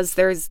because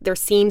there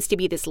seems to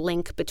be this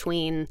link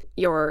between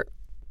your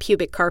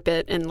pubic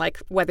carpet and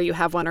whether you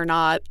have one or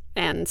not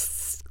and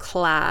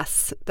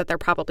class, that there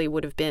probably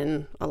would have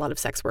been a lot of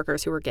sex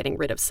workers who were getting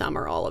rid of some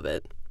or all of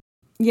it.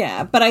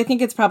 Yeah, but I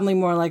think it's probably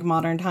more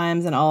modern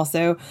times. And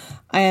also,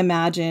 I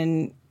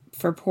imagine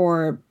for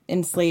poor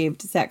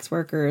enslaved sex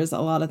workers, a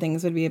lot of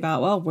things would be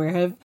about, well, where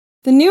have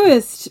the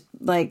newest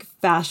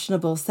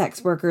fashionable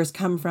sex workers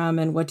come from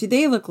and what do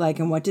they look like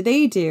and what do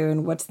they do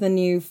and what's the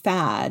new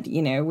fad,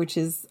 which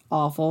is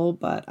awful,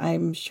 but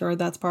I'm sure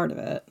that's part of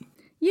it.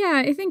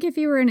 Yeah, I think if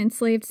you were an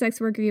enslaved sex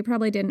worker, you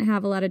probably didn't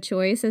have a lot of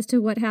choice as to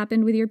what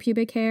happened with your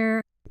pubic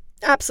hair.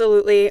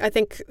 Absolutely. I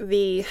think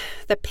the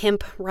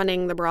pimp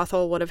running the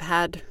brothel would have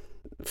had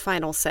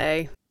final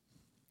say.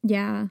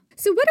 Yeah.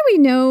 So what do we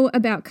know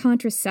about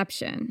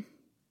contraception?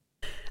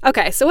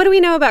 Okay, so what do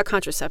we know about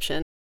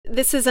contraception?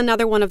 This is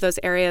another one of those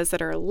areas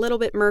that are a little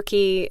bit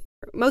murky.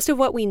 Most of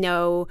what we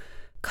know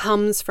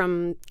comes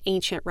from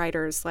ancient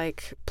writers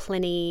like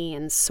Pliny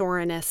and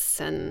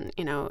Soranus and,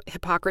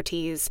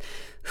 Hippocrates,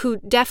 who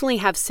definitely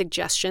have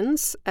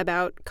suggestions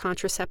about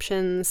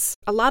contraceptions.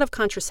 A lot of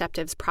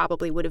contraceptives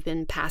probably would have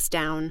been passed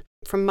down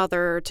from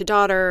mother to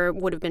daughter,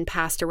 would have been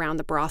passed around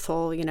the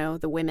brothel.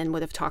 The women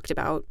would have talked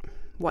about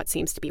what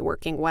seems to be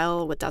working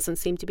well, what doesn't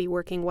seem to be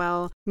working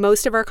well.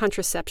 Most of our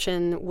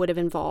contraception would have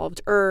involved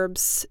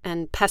herbs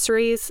and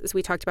pessaries. As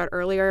we talked about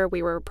earlier,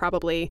 we were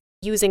probably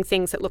using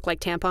things that look like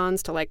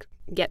tampons to like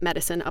get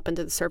medicine up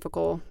into the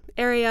cervical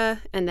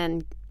area. And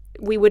then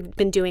we would have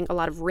been doing a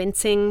lot of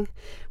rinsing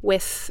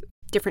with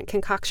different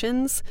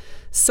concoctions.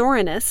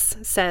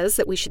 Soranus says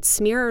that we should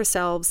smear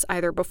ourselves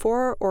either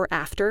before or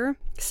after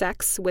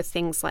sex with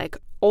things like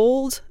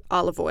old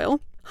olive oil,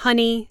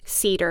 honey,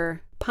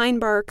 cedar, pine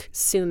bark,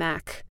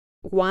 sumac,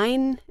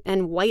 wine,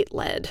 and white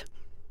lead.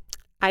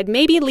 I'd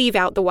maybe leave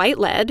out the white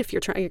lead if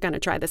you're going to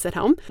try this at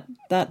home.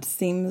 That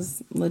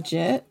seems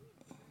legit.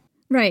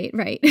 Right.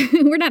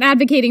 We're not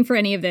advocating for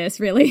any of this,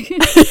 really.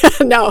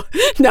 No.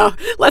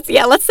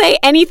 Let's say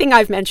anything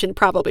I've mentioned,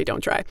 probably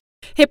don't try.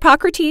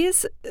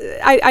 Hippocrates,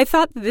 I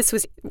thought this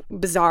was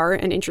bizarre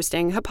and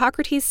interesting.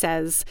 Hippocrates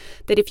says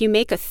that if you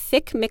make a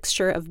thick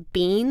mixture of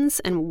beans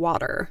and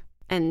water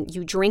and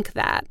you drink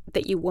that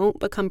you won't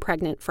become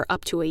pregnant for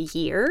up to a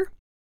year.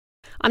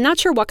 I'm not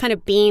sure what kind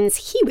of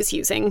beans he was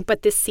using,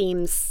 but this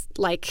seems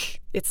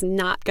like it's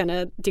not going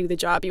to do the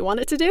job you want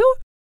it to do.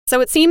 So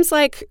it seems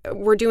like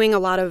we're doing a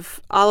lot of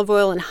olive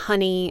oil and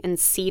honey and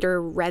cedar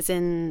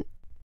resin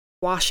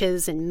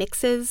washes and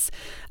mixes.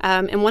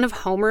 In one of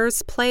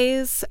Homer's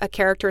plays, a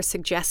character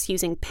suggests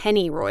using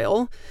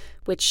pennyroyal,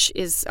 which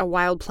is a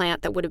wild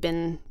plant that would have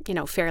been,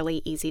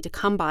 fairly easy to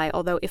come by.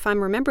 Although if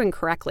I'm remembering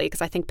correctly,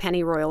 because I think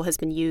pennyroyal has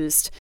been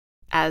used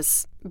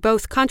as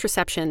both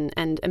contraception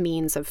and a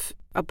means of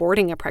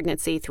aborting a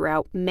pregnancy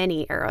throughout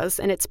many eras,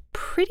 and it's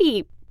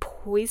pretty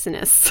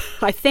poisonous,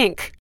 I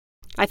think.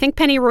 I think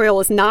pennyroyal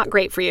is not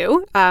great for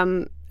you.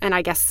 And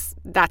I guess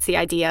that's the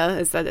idea,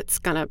 is that it's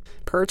going to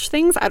purge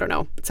things. I don't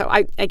know. So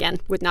I, again,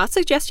 would not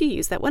suggest you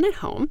use that one at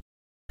home.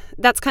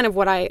 That's kind of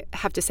what I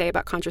have to say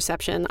about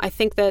contraception. I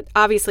think that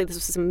obviously this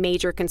was a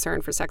major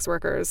concern for sex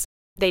workers.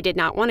 They did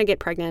not want to get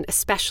pregnant,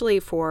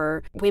 especially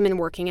for women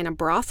working in a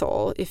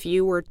brothel. If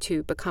you were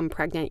to become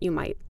pregnant, you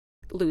might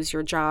lose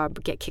your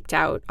job, get kicked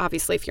out.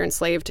 Obviously, if you're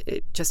enslaved,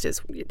 it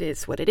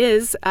is what it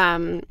is.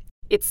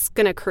 It's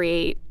going to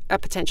create a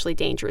potentially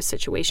dangerous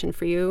situation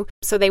for you.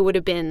 So they would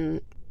have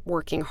been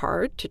working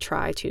hard to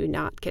try to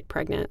not get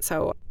pregnant.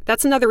 So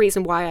that's another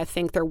reason why I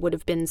think there would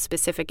have been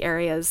specific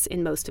areas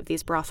in most of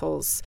these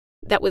brothels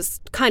that was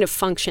kind of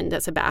functioned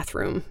as a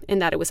bathroom, in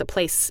that it was a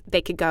place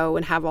they could go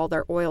and have all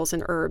their oils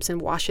and herbs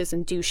and washes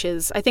and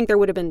douches. I think there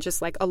would have been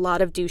just like a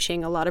lot of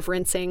douching, a lot of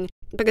rinsing,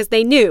 because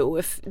they knew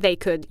if they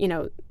could,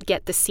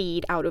 get the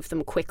seed out of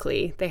them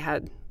quickly, they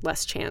had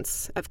less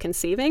chance of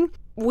conceiving.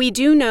 We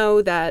do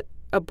know that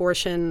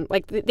abortion,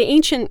 like the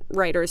ancient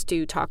writers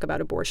do talk about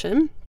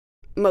abortion.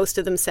 Most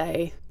of them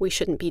say we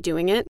shouldn't be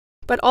doing it.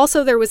 But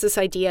also there was this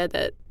idea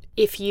that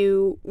if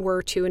you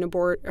were to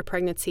abort a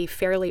pregnancy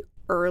fairly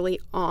early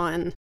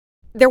on,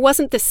 there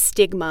wasn't the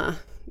stigma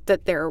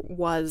that there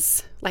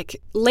was,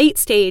 like late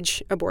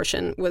stage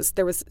abortion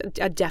there was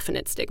a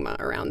definite stigma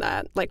around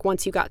that. Like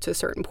once you got to a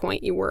certain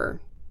point, you were,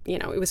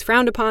 it was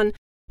frowned upon.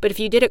 But if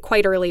you did it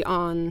quite early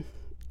on,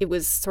 it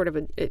was sort of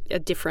a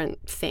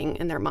different thing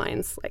in their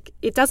minds. Like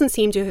it doesn't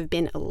seem to have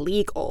been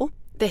illegal.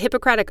 The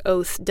Hippocratic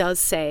Oath does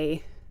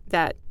say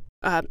that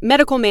a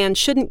medical man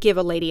shouldn't give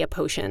a lady a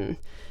potion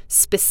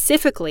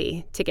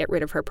specifically to get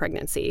rid of her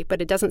pregnancy,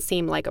 but it doesn't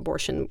seem like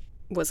abortion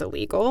was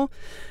illegal.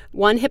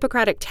 One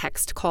Hippocratic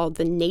text called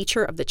The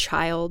Nature of the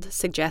Child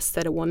suggests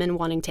that a woman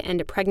wanting to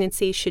end a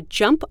pregnancy should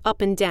jump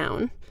up and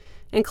down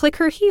and click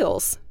her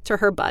heels to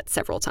her butt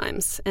several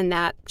times, and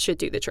that should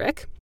do the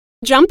trick.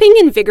 Jumping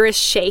and vigorous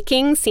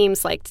shaking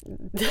seems like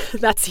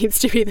that seems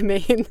to be the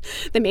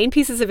main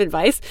pieces of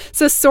advice.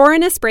 So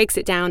Soranus breaks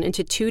it down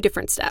into two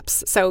different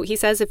steps. So he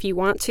says if you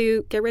want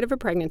to get rid of a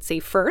pregnancy,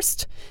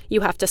 first,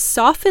 you have to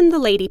soften the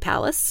lady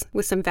palace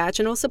with some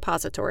vaginal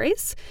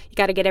suppositories. You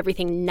got to get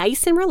everything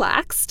nice and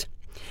relaxed.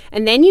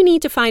 And then you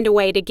need to find a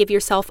way to give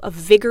yourself a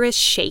vigorous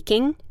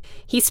shaking.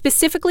 He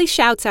specifically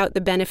shouts out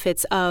the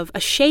benefits of a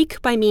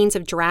shake by means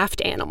of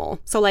draft animal.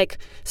 So like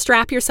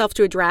strap yourself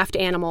to a draft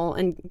animal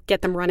and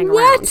get them running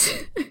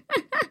around.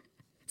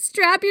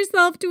 Strap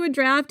yourself to a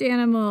draft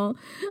animal.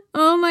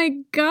 Oh my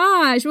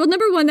gosh. Well,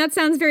 number one, that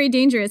sounds very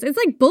dangerous. It's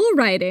like bull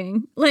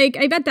riding. Like,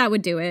 I bet that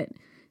would do it.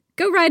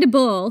 Go ride a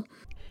bull.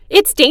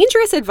 It's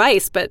dangerous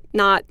advice, but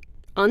not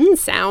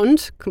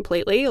unsound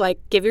completely. Like,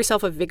 give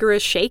yourself a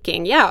vigorous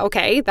shaking. Yeah,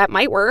 okay, that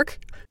might work.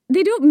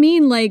 They don't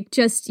mean like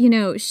just,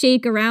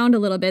 shake around a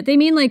little bit. They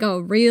mean like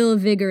a real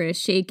vigorous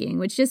shaking,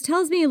 which just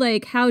tells me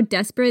like how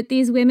desperate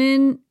these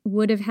women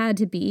would have had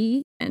to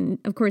be. And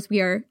of course, we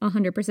are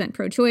 100%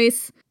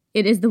 pro-choice.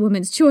 It is the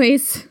woman's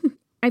choice.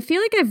 I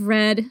feel like I've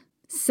read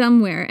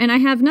somewhere, and I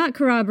have not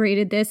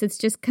corroborated this. It's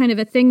just kind of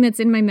a thing that's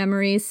in my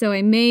memory, so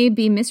I may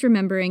be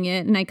misremembering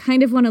it. And I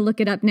kind of want to look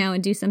it up now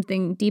and do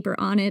something deeper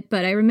on it.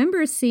 But I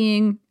remember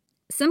seeing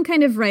some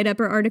kind of write-up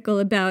or article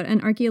about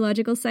an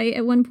archaeological site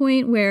at one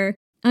point where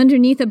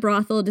underneath a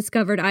brothel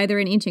discovered either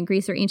in ancient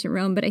Greece or ancient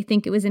Rome, but I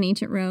think it was in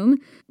ancient Rome,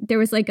 there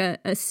was like a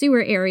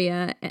sewer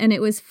area, and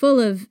it was full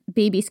of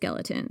baby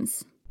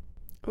skeletons.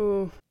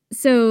 Ooh.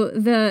 So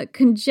the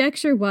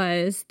conjecture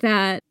was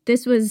that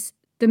this was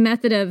the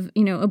method of,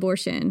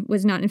 abortion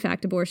was not in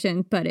fact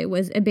abortion, but it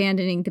was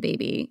abandoning the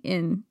baby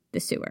in the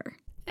sewer.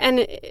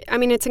 And I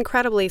mean, it's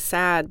incredibly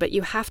sad, but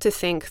you have to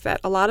think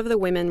that a lot of the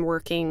women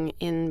working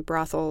in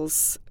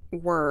brothels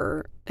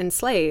were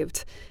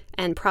enslaved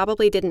and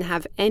probably didn't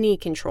have any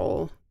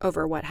control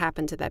over what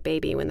happened to that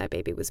baby when that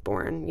baby was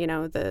born. You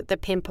know, the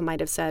pimp might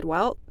have said,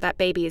 well, that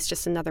baby is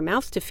just another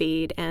mouth to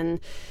feed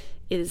and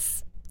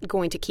is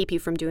going to keep you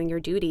from doing your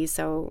duty,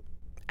 so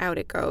out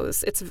it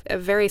goes. It's a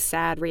very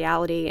sad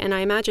reality, and I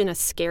imagine a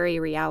scary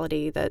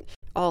reality that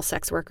all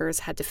sex workers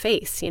had to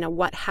face. You know,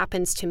 what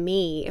happens to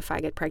me if I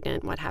get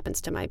pregnant? What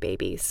happens to my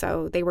baby?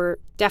 So they were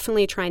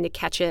definitely trying to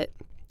catch it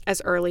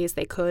as early as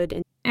they could.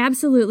 And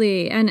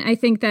absolutely. And I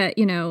think that,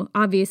 you know,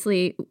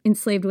 obviously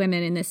enslaved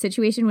women in this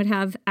situation would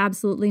have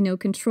absolutely no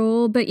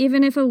control. But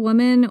even if a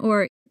woman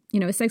or, you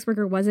know, a sex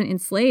worker wasn't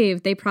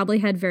enslaved, they probably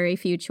had very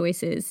few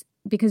choices,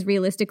 because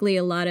realistically,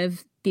 a lot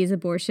of these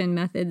abortion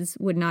methods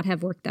would not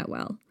have worked that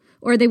well,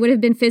 or they would have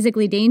been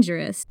physically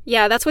dangerous.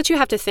 Yeah, that's what you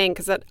have to think,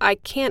 is that I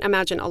can't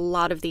imagine a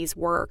lot of these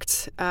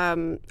worked.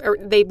 Or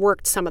they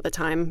worked some of the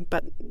time,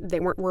 but they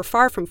were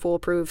far from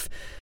foolproof.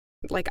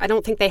 Like, I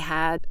don't think they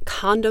had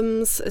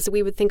condoms as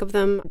we would think of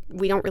them.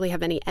 We don't really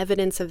have any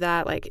evidence of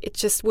that. Like, it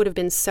just would have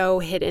been so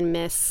hit and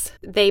miss.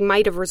 They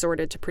might have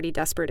resorted to pretty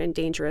desperate and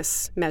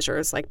dangerous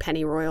measures like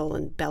pennyroyal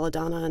and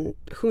belladonna and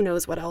who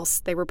knows what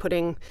else they were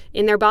putting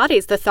in their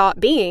bodies. The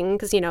thought being,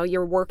 because, you know,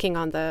 you're working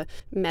on the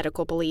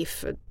medical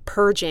belief,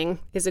 purging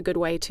is a good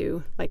way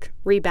to, like,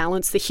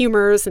 rebalance the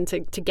humors and to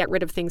get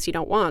rid of things you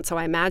don't want. So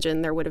I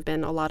imagine there would have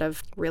been a lot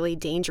of really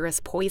dangerous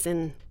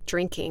poison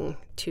drinking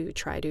to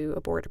try to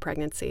abort a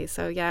pregnancy.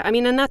 So yeah, I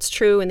mean, and that's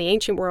true in the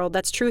ancient world.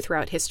 That's true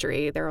throughout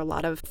history. There are a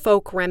lot of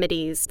folk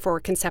remedies for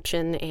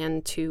conception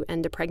and to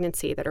end a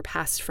pregnancy that are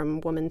passed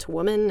from woman to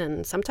woman,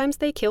 and sometimes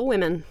they kill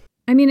women.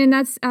 I mean, and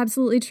that's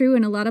absolutely true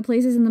in a lot of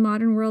places in the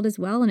modern world as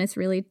well, and it's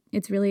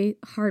really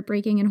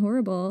heartbreaking and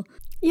horrible.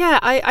 Yeah,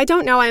 I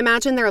don't know. I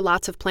imagine there are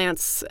lots of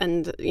plants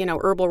and, you know,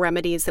 herbal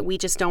remedies that we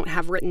just don't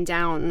have written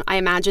down. I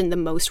imagine the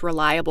most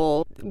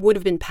reliable would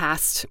have been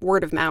passed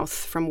word of mouth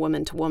from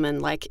woman to woman,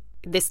 like,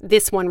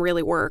 this one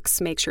really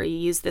works. Make sure you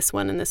use this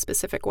one in this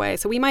specific way.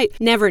 So we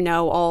might never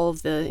know all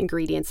of the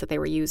ingredients that they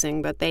were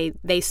using, but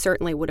they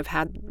certainly would have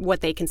had what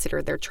they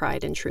considered their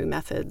tried and true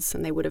methods,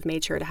 and they would have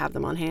made sure to have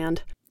them on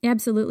hand.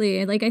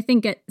 Absolutely. Like, I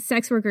think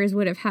sex workers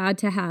would have had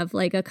to have,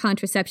 like, a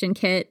contraception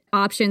kit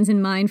options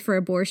in mind for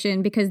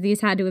abortion, because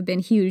these had to have been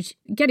huge.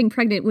 Getting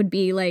pregnant would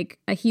be, like,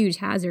 a huge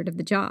hazard of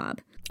the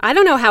job. I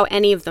don't know how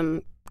any of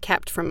them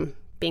kept from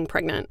being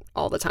pregnant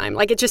all the time.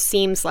 Like, it just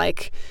seems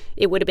like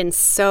it would have been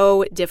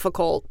so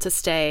difficult to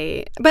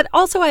stay. But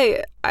also,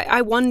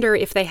 I wonder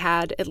if they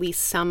had at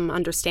least some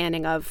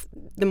understanding of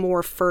the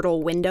more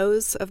fertile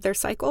windows of their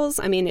cycles.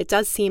 I mean, it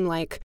does seem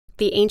like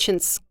the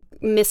ancients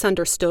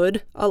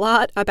misunderstood a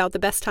lot about the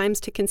best times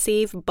to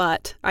conceive,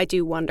 but I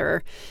do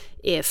wonder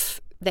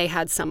if they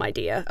had some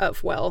idea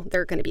of, well,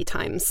 there are going to be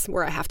times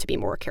where I have to be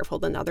more careful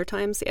than other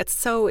times.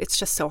 It's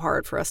just so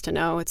hard for us to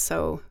know. It's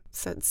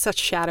such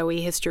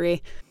shadowy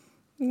history.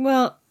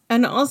 Well,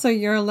 and also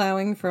you're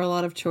allowing for a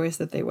lot of choice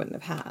that they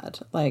wouldn't have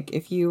had. Like,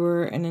 if you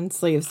were an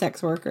enslaved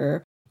sex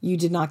worker, you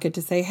did not get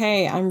to say,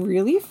 hey, I'm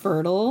really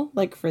fertile,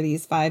 like, for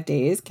these 5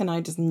 days. Can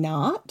I just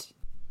not?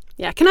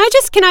 Yeah, can I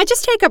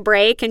just take a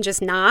break and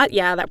just not?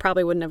 Yeah, that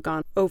probably wouldn't have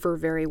gone over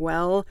very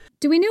well.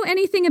 Do we know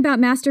anything about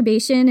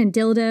masturbation and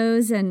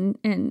dildos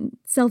and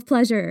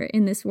self-pleasure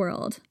in this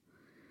world?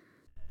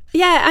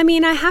 Yeah, I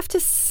mean, I have to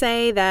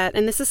say that,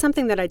 and this is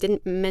something that I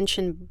didn't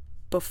mention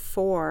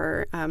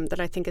before, that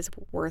I think is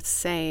worth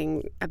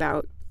saying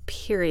about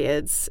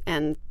periods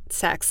and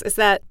sex, is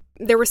that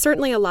there were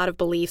certainly a lot of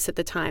beliefs at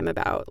the time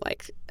about,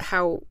 like,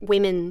 how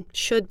women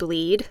should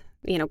bleed.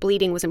 You know,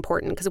 bleeding was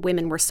important because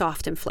women were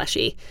soft and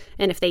fleshy.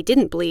 And if they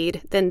didn't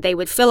bleed, then they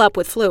would fill up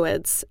with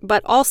fluids.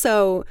 But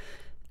also,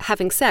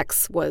 having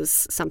sex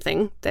was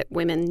something that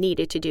women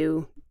needed to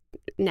do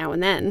now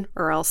and then,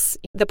 or else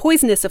the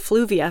poisonous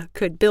effluvia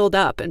could build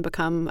up and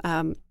become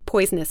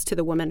poisonous to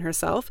the woman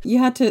herself. You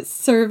had to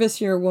service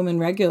your woman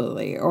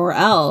regularly, or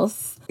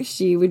else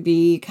she would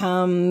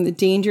become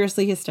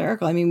dangerously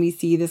hysterical. I mean, we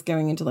see this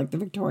going into, like, the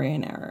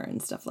Victorian era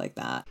and stuff like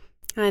that.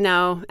 I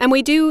know. And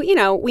we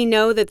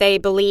know that they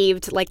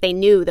believed, like, they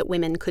knew that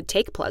women could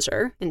take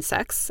pleasure in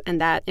sex,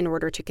 and that in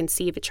order to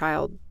conceive a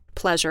child,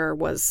 pleasure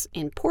was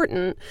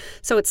important.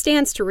 So it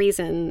stands to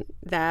reason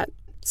that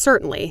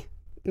certainly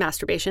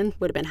masturbation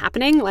would have been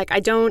happening. Like,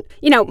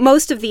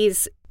 most of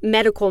these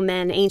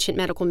ancient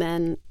medical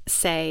men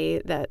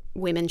say that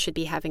women should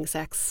be having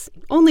sex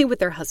only with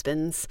their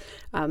husbands,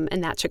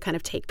 and that should kind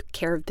of take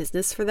care of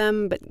business for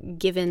them. But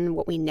given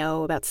what we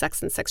know about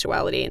sex and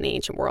sexuality in the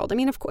ancient world, I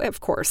mean, of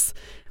course,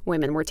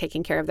 women were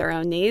taking care of their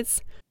own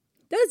needs.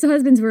 Those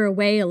husbands were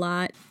away a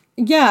lot.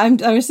 Yeah,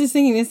 I was just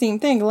thinking the same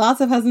thing. Lots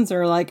of husbands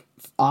are, like,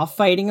 off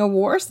fighting a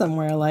war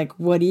somewhere. Like,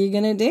 what are you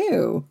going to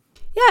do?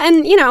 Yeah,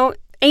 and,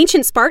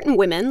 ancient Spartan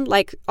women,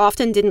 like,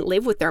 often didn't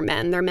live with their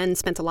men. Their men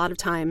spent a lot of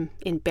time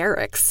in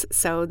barracks.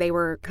 So they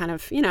were kind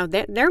of,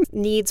 their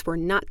needs were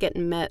not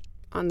getting met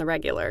on the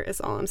regular, is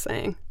all I'm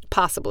saying.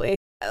 Possibly.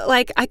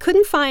 like, I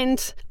couldn't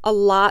find a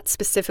lot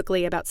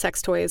specifically about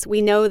sex toys.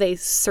 We know they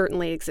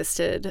certainly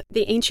existed.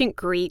 The ancient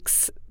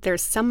Greeks,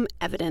 there's some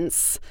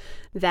evidence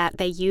that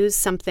they used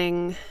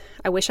something,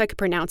 I wish I could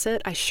pronounce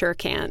it. I sure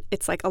can't.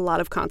 It's like a lot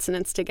of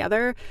consonants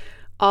together.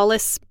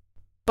 Aulis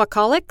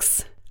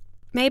Bakalix,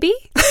 maybe?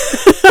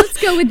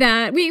 Let's go with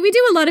that. We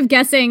do a lot of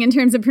guessing in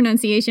terms of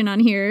pronunciation on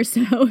here,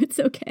 so it's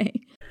okay.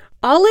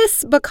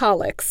 Aulis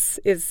Bakalix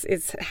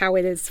is how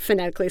it is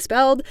phonetically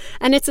spelled,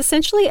 and it's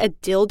essentially a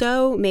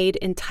dildo made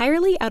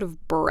entirely out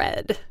of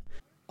bread.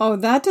 Oh,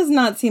 that does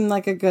not seem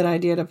like a good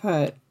idea to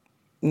put.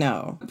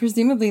 No.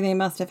 Presumably they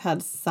must have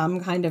had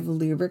some kind of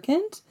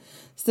lubricant.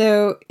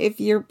 So if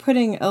you're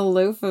putting a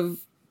loaf of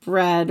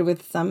bread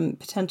with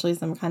potentially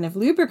some kind of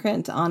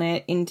lubricant on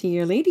it into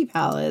your lady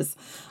palace,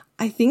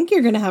 I think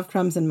you're going to have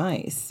crumbs and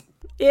mice.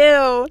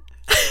 Ew.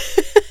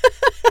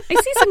 I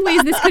see some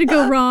ways this could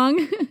go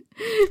wrong.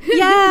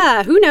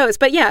 Yeah, who knows?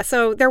 But yeah,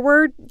 so there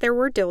were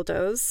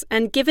dildos,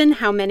 and given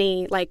how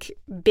many like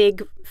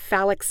big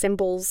phallic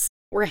symbols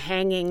were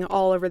hanging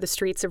all over the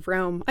streets of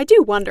Rome, I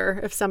do wonder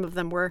if some of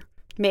them were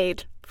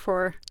made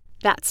for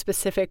that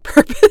specific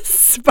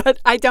purpose, but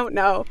I don't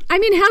know. I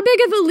mean, how big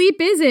of a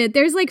leap is it?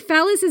 There's like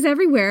phalluses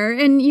everywhere,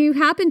 and you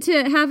happen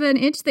to have an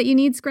itch that you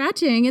need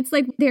scratching. It's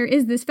like there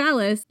is this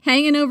phallus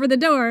hanging over the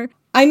door.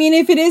 I mean,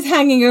 if it is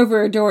hanging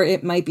over a door,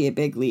 it might be a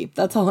big leap.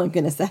 That's all I'm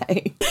going to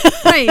say.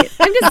 Right.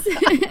 I'm just...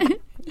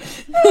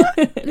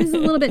 This is a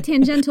little bit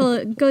tangential.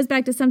 It goes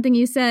back to something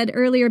you said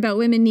earlier about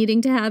women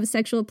needing to have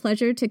sexual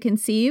pleasure to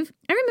conceive.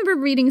 I remember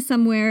reading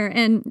somewhere,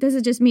 and this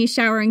is just me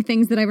showering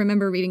things that I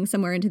remember reading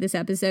somewhere into this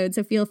episode,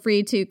 so feel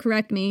free to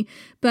correct me.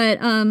 But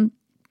I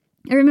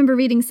remember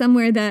reading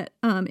somewhere that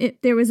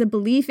there was a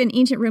belief in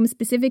ancient Rome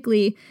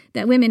specifically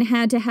that women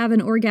had to have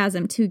an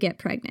orgasm to get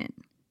pregnant.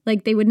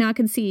 Like, they would not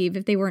conceive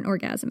if they weren't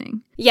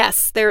orgasming.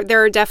 Yes, there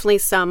are definitely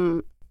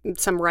some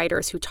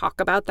writers who talk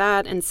about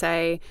that and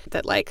say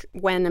that, like,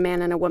 when a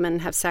man and a woman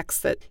have sex,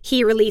 that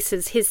he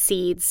releases his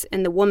seeds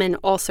and the woman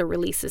also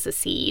releases a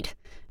seed,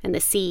 and the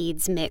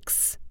seeds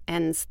mix,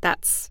 and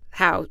that's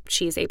how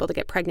she's able to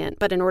get pregnant.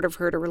 But in order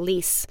for her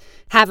to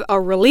have a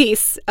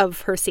release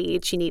of her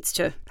seed, she needs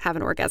to have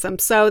an orgasm.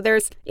 So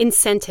there's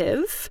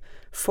incentive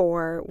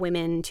for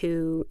women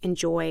to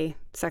enjoy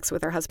sex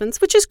with their husbands,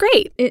 which is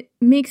great. It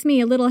makes me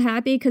a little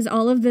happy because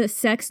all of the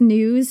sex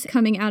news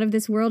coming out of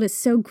this world is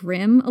so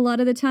grim a lot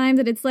of the time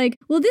that it's like,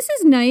 well, this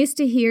is nice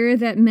to hear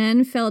that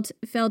men felt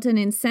an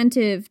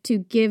incentive to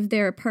give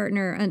their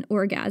partner an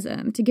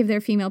orgasm, to give their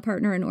female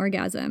partner an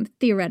orgasm,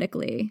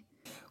 theoretically.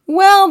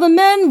 Well, the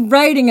men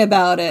writing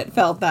about it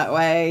felt that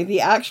way. The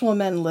actual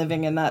men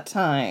living in that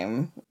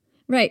time.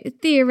 Right,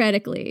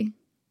 theoretically.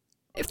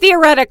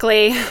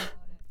 Theoretically.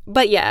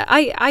 But yeah,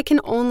 I can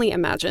only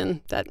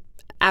imagine that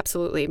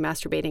absolutely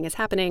masturbating is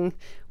happening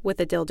with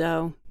a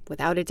dildo.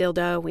 Without a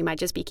dildo, we might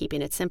just be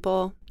keeping it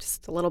simple.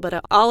 Just a little bit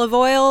of olive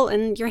oil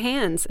in your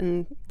hands,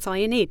 and that's all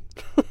you need.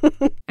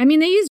 I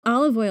mean, they use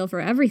olive oil for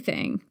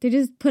everything. They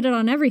just put it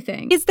on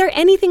everything. Is there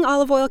anything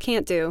olive oil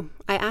can't do?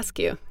 I ask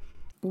you.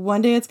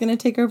 One day it's going to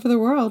take over the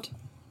world.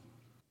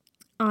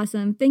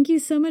 Awesome. Thank you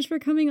so much for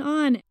coming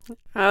on. It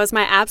was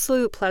my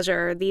absolute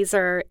pleasure. These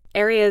are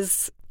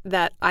areas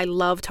that I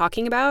love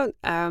talking about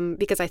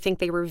because I think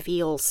they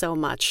reveal so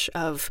much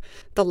of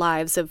the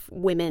lives of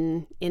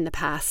women in the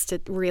past.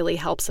 It really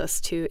helps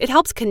it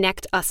helps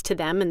connect us to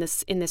them in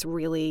this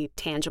really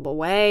tangible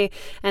way,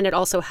 and it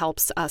also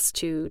helps us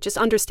to just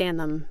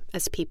understand them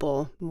as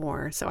people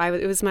more. So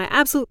it was my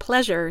absolute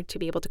pleasure to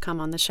be able to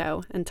come on the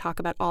show and talk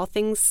about all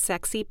things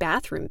sexy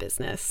bathroom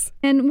business.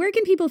 And where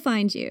can people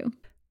find you?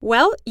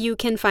 Well, you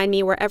can find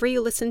me wherever you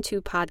listen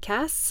to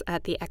podcasts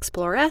at The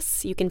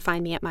Exploress. You can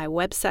find me at my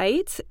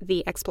website,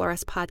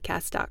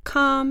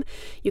 theexploresspodcast.com.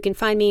 You can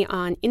find me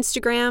on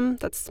Instagram.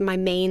 That's my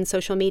main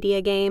social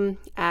media game,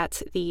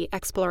 at The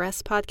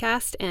Exploress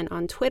Podcast, and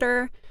on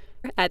Twitter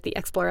at The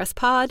Exploress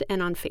Pod,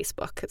 and on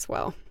Facebook as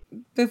well.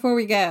 Before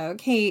we go,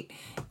 Kate,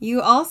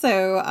 you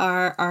also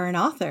are an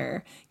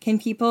author. Can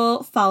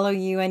people follow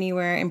you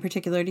anywhere in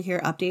particular to hear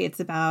updates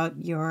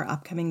about your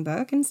upcoming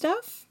book and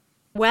stuff?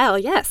 Well,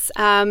 yes,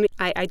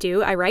 I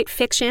do. I write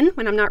fiction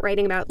when I'm not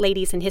writing about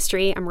ladies in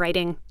history. I'm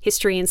writing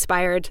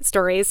history-inspired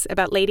stories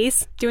about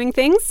ladies doing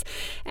things.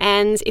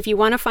 And if you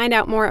want to find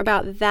out more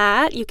about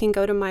that, you can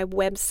go to my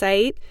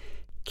website,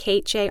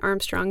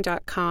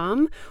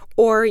 katejarmstrong.com,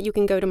 or you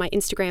can go to my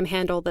Instagram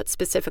handle that's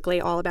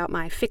specifically all about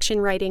my fiction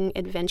writing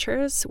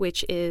adventures,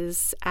 which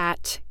is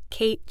at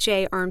Kate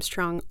J.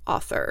 Armstrong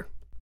Author.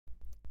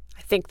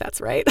 I think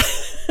that's right.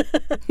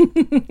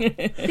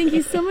 Thank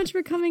you so much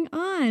for coming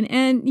on.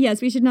 And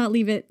yes, we should not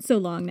leave it so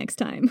long next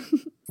time.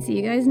 See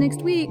you guys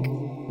next week.